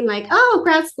make it seem like, oh,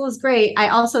 grad school is great. I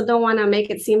also don't want to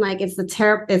make it seem like it's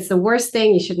the worst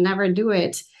thing. You should never do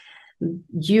it.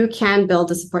 You can build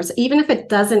a support. So even if it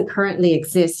doesn't currently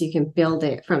exist, you can build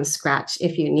it from scratch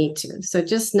if you need to. So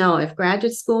just know if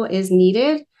graduate school is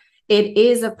needed, it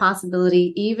is a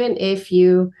possibility, even if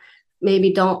you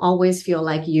maybe don't always feel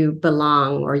like you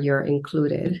belong or you're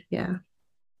included. Yeah.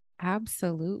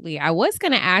 Absolutely. I was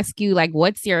going to ask you,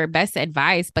 what's your best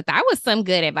advice? But that was some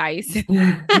good advice.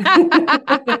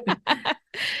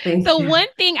 So one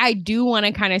thing I do want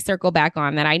to kind of circle back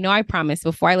on that I know I promised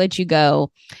before I let you go,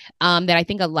 that I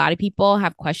think a lot of people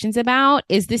have questions about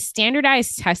is the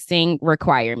standardized testing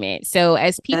requirement. So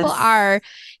as people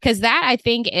because that I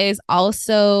think is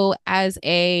also as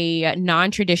a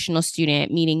non-traditional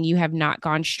student, meaning you have not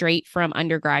gone straight from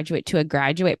undergraduate to a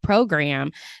graduate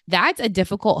program, that's a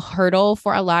difficult hurdle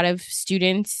for a lot of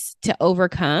students to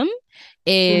overcome.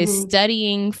 Is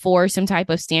studying for some type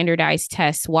of standardized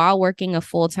tests while working a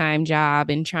full-time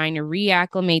job and trying to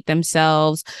reacclimate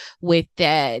themselves with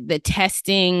the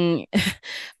testing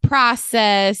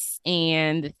process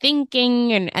and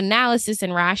thinking and analysis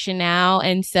and rationale.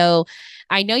 And so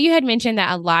I know you had mentioned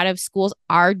that a lot of schools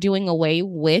are doing away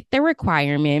with the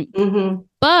requirement,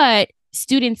 but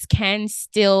students can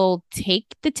still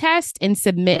take the test and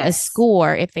submit a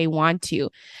score if they want to.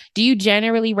 Do you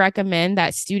generally recommend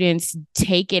that students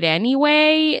take it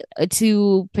anyway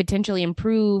to potentially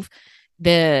improve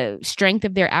the strength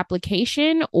of their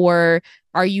application? Or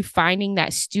are you finding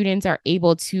that students are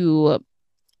able to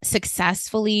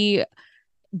successfully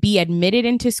be admitted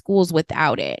into schools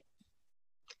without it?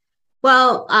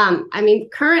 Well,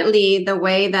 currently the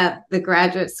way that the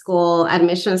graduate school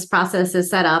admissions process is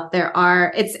set up,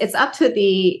 it's up to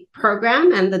the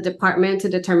program and the department to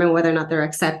determine whether or not they're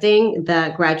accepting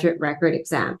the graduate record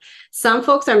exam. Some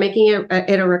folks are making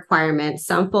it a requirement.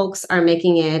 Some folks are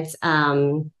making it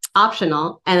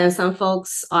optional, and then some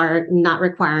folks are not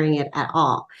requiring it at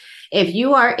all. If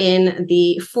you are in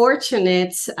the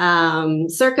fortunate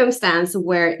circumstance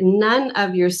where none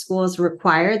of your schools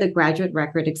require the graduate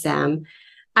record exam,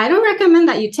 I don't recommend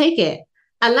that you take it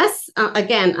unless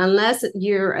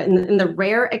you're in the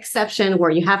rare exception where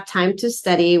you have time to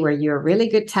study, where you're a really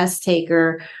good test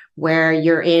taker, where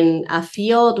you're in a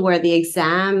field where the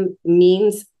exam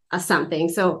means something.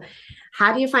 So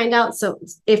how do you find out? So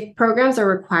if programs are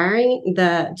requiring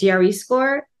the GRE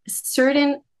score,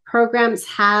 certain programs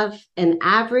have an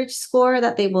average score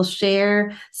that they will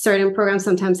share. Certain programs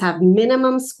sometimes have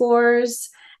minimum scores.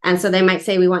 And so they might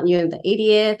say, we want you in the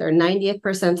 80th or 90th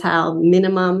percentile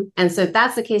minimum. And so if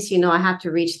that's the case, I have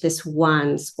to reach this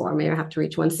one score. Maybe I have to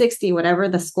reach 160, whatever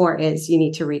the score is, you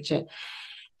need to reach it.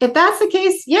 If that's the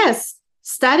case, yes,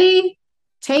 study,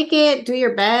 take it, do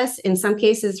your best. In some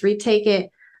cases, retake it.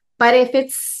 But if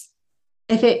it's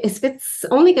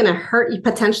only going to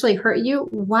potentially hurt you,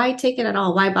 why take it at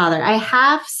all? Why bother? I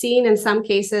have seen in some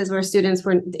cases where students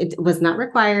it was not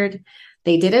required.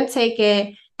 They didn't take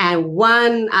it. And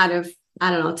 1 out of,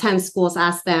 10 schools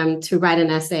asked them to write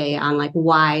an essay on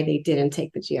why they didn't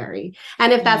take the GRE.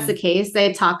 And if that's the case,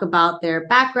 they talk about their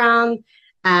background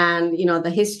and, the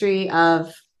history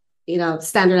of,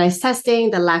 standardized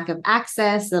testing, the lack of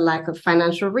access, the lack of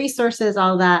financial resources,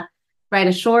 all that. Write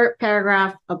a short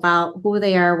paragraph about who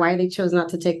they are, why they chose not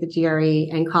to take the GRE,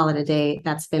 and call it a day.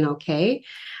 That's been okay.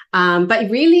 But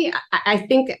really, I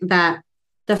think that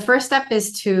the first step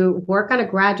is to work on a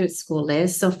graduate school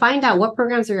list. So find out what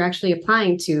programs you're actually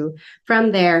applying to.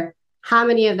 From there, how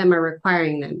many of them are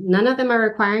requiring them? None of them are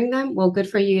requiring them. Well, good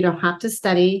for you. You don't have to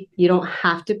study. You don't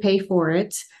have to pay for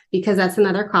it, because that's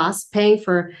another cost, paying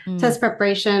for test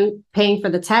preparation, paying for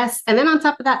the test. And then on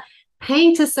top of that,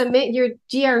 paying to submit your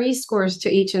GRE scores to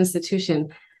each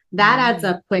institution. That adds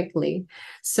up quickly.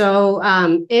 So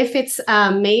if it's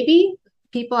maybe,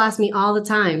 people ask me all the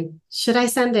time, should I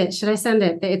send it? Should I send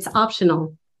it? It's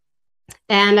optional.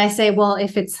 And I say, well,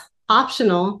 if it's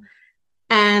optional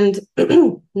and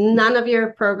none of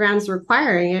your programs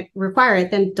require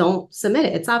it, then don't submit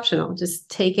it. It's optional. Just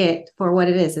take it for what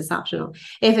it is. It's optional.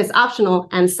 If it's optional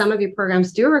and some of your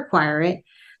programs do require it,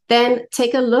 then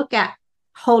take a look at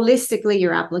holistically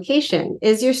your application.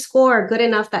 Is your score good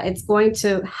enough that it's going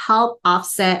to help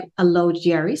offset a low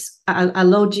GRE, a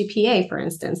low GPA, for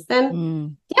instance?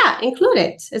 Then yeah, include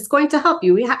it. It's going to help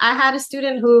you. I had a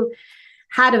student who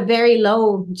had a very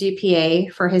low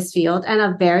GPA for his field and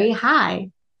a very high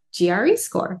GRE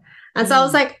score. And so I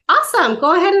was like, awesome,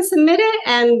 go ahead and submit it.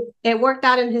 And it worked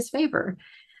out in his favor.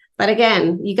 But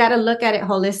again, you got to look at it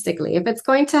holistically. If it's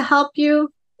going to help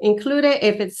you, include it.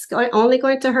 If it's only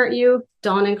going to hurt you,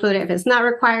 don't include it. If it's not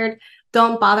required,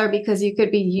 don't bother, because you could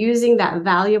be using that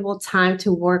valuable time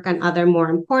to work on other more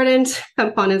important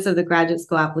components of the graduate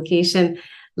school application,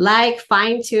 like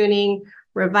fine-tuning,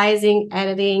 revising,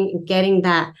 editing, getting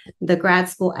the grad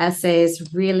school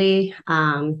essays really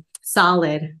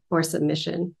solid for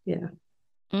submission. Yeah.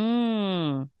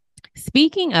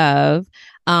 Speaking of,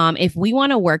 if we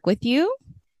want to work with you,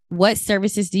 what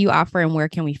services do you offer and where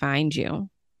can we find you?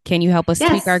 Can you help us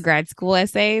tweak our grad school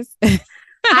essays?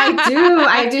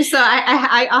 I do. So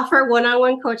I offer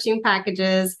one-on-one coaching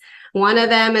packages. One of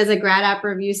them is a grad app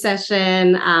review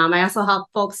session. I also help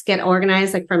folks get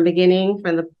organized, like from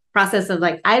the process of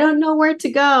like, I don't know where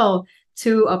to go,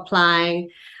 to applying.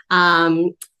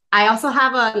 I also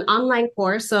have an online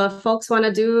course. So if folks want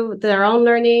to do their own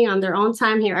learning on their own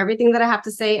time, hear everything that I have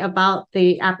to say about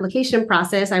the application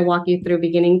process, I walk you through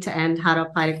beginning to end how to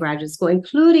apply to graduate school,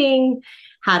 including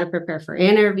how to prepare for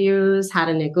interviews, how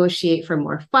to negotiate for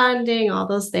more funding, all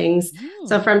those things.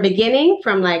 So from beginning,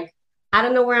 from like, I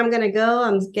don't know where I'm going to go,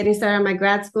 I'm getting started on my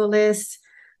grad school list,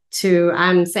 to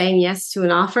I'm saying yes to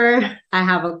an offer, I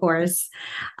have a course.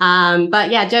 But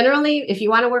yeah, generally, if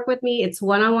you want to work with me, it's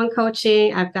one-on-one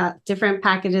coaching. I've got different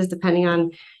packages depending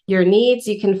on your needs.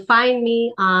 You can find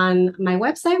me on my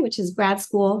website, which is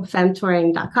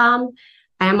gradschoolfemtouring.com.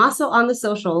 I am also on the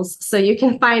socials. So you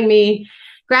can find me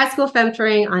Grad School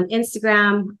Femtouring on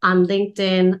Instagram, on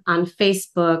LinkedIn, on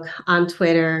Facebook, on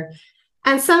Twitter.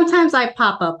 And sometimes I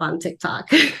pop up on TikTok.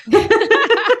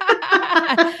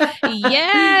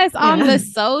 Yes, on the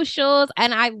socials.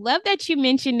 And I love that you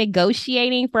mentioned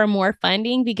negotiating for more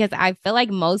funding, because I feel like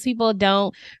most people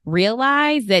don't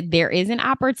realize that there is an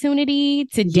opportunity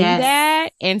to do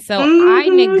that. And so I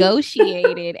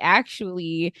negotiated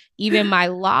actually even my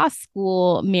law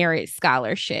school merit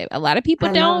scholarship. A lot of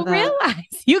people don't realize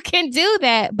you can do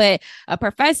that. But a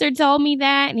professor told me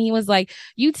that, and he was like,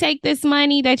 you take this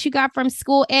money that you got from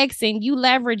school X and you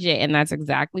leverage it. And that's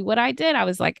exactly what I did. I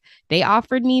was like, they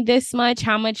offered me this much.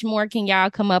 How much more can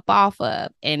y'all come up off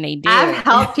of? And they did. I've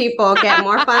helped people get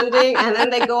more funding, and then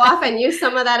they go off and use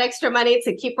some of that extra money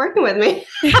to keep working with me.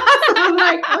 I'm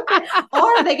like, okay.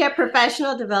 Or they get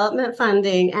professional development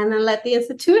funding and then let the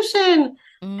institution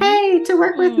pay to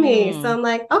work with me. So I'm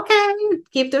like, okay,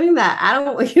 keep doing that. I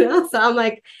don't, so I'm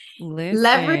like,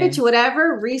 leverage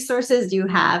whatever resources you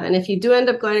have. And if you do end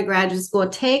up going to graduate school,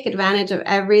 take advantage of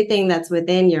everything that's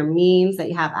within your means that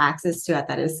you have access to at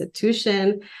that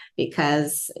institution,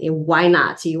 because why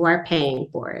not? You are paying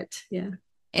for it. Yeah.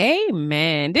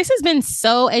 Amen. This has been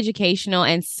so educational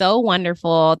and so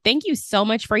wonderful. Thank you so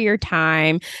much for your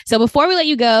time. So before we let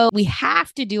you go, we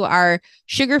have to do our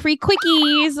sugar-free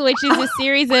quickies, which is a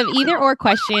series of either or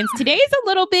questions. Today is a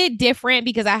little bit different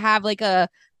because I have like a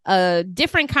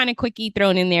different kind of quickie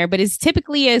thrown in there, but it's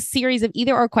typically a series of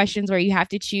either or questions where you have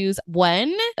to choose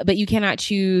one, but you cannot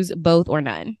choose both or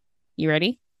none. You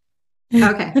ready?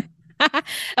 Okay.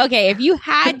 Okay. If you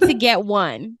had to get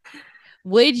one,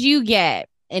 would you get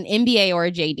an MBA or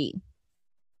a JD?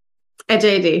 A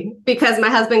JD, because my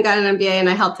husband got an MBA and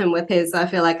I helped him with his. So I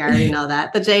feel like I already know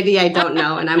that. The JD, I don't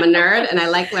know. And I'm a nerd and I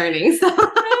like learning. So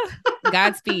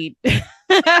Godspeed.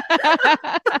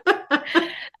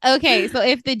 Okay. So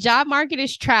if the job market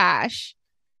is trash,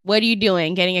 What are you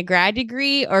doing? Getting a grad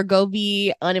degree or go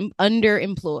be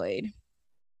underemployed?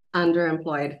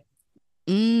 Underemployed.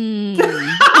 Not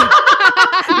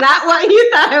what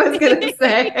you thought I was going to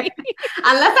say.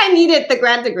 Unless I needed the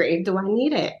grad degree. Do I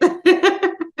need it?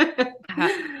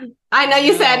 I know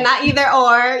you said not either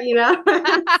or,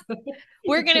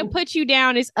 We're going to put you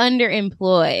down as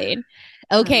underemployed.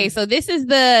 Okay, so this is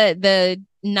the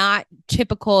not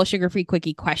typical sugar-free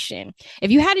quickie question. If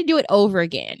you had to do it over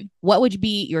again, what would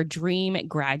be your dream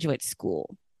graduate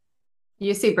school?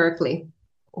 UC Berkeley.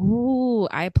 Ooh,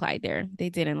 I applied there. They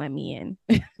didn't let me in.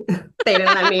 They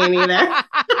didn't let me in either.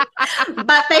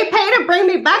 But they pay to bring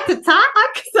me back to talk.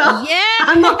 So yeah,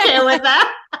 I'm okay with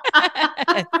that.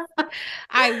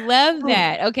 I love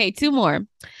that. Okay, 2 more.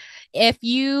 If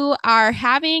you are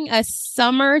having a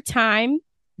summertime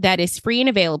that is free and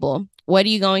available, what are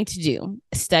you going to do?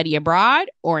 Study abroad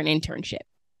or an internship?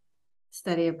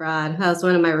 Study abroad. That was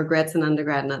one of my regrets in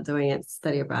undergrad, not doing it.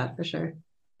 Study abroad for sure.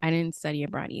 I didn't study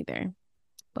abroad either.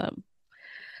 But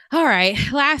all right,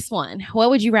 last one. What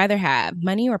would you rather have,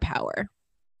 money or power?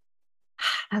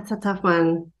 That's a tough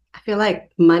one. I feel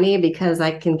like money because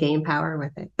I can gain power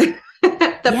with it.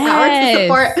 Power to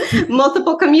support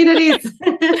multiple communities.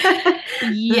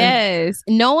 Yes.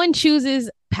 No one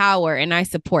chooses power, and I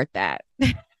support that.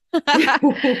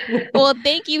 Well,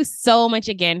 thank you so much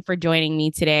again for joining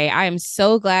me today. I am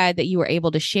so glad that you were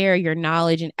able to share your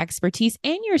knowledge and expertise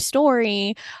and your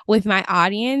story with my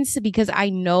audience because I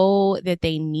know that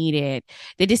they need it.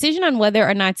 The decision on whether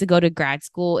or not to go to grad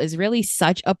school is really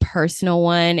such a personal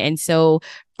one. And so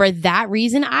for that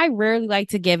reason, I rarely like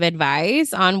to give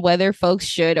advice on whether folks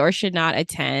should or should not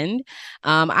attend.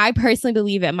 I personally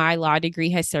believe that my law degree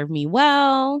has served me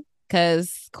well,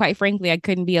 because quite frankly, I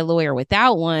couldn't be a lawyer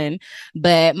without one.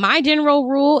 But my general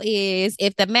rule is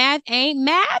if the math ain't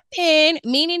mathing,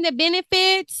 meaning the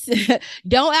benefits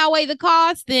don't outweigh the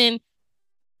cost, then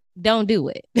don't do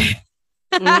it.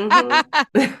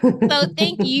 So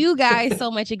thank you guys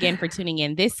so much again for tuning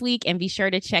in this week, and be sure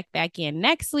to check back in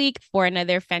next week for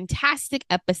another fantastic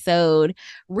episode,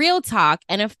 real talk,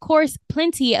 and of course,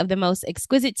 plenty of the most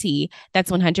exquisite tea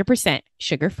that's 100%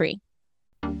 sugar-free.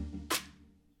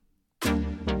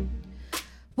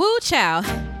 Woo chow.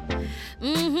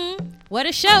 What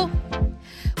a show.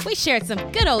 We shared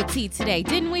some good old tea today,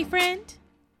 didn't we, friend?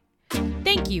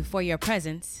 Thank you for your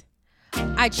presence.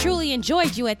 I truly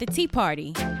enjoyed you at the tea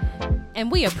party,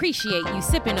 and we appreciate you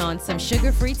sipping on some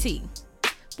sugar-free tea.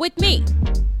 With me,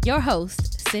 your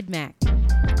host, Sid Mack.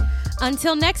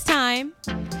 Until next time,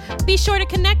 be sure to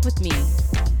connect with me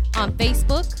on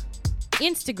Facebook,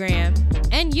 Instagram,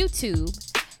 and YouTube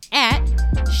at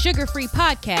Sugar Free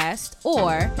Podcast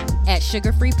or at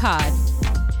Sugar Free Pod.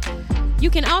 You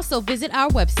can also visit our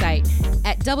website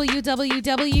at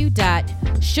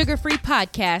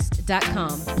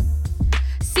www.sugarfreepodcast.com.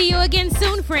 See you again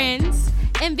soon, friends,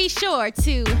 and be sure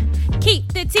to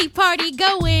keep the tea party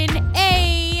going,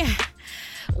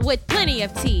 with plenty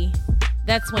of tea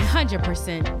that's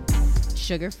 100%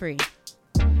 sugar-free.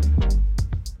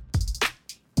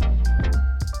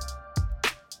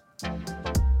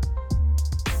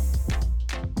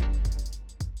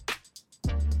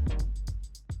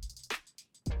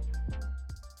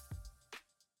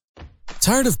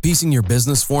 Tired of piecing your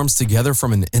business forms together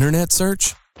from an internet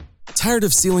search? Tired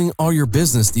of sealing all your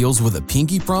business deals with a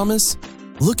pinky promise?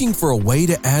 Looking for a way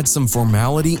to add some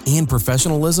formality and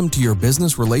professionalism to your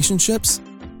business relationships?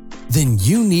 Then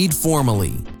you need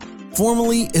Formally.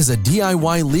 Formally is a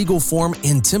DIY legal form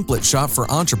and template shop for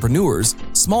entrepreneurs,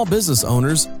 small business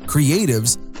owners,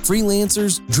 creatives,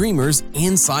 freelancers, dreamers,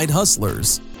 and side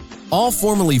hustlers. All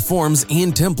Formally forms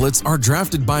and templates are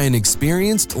drafted by an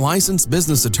experienced licensed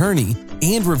business attorney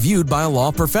and reviewed by a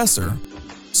law professor.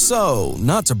 So,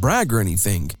 not to brag or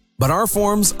anything, but our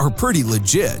forms are pretty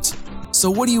legit.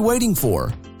 So what are you waiting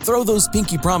for? Throw those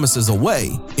pinky promises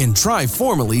away and try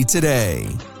Formally today.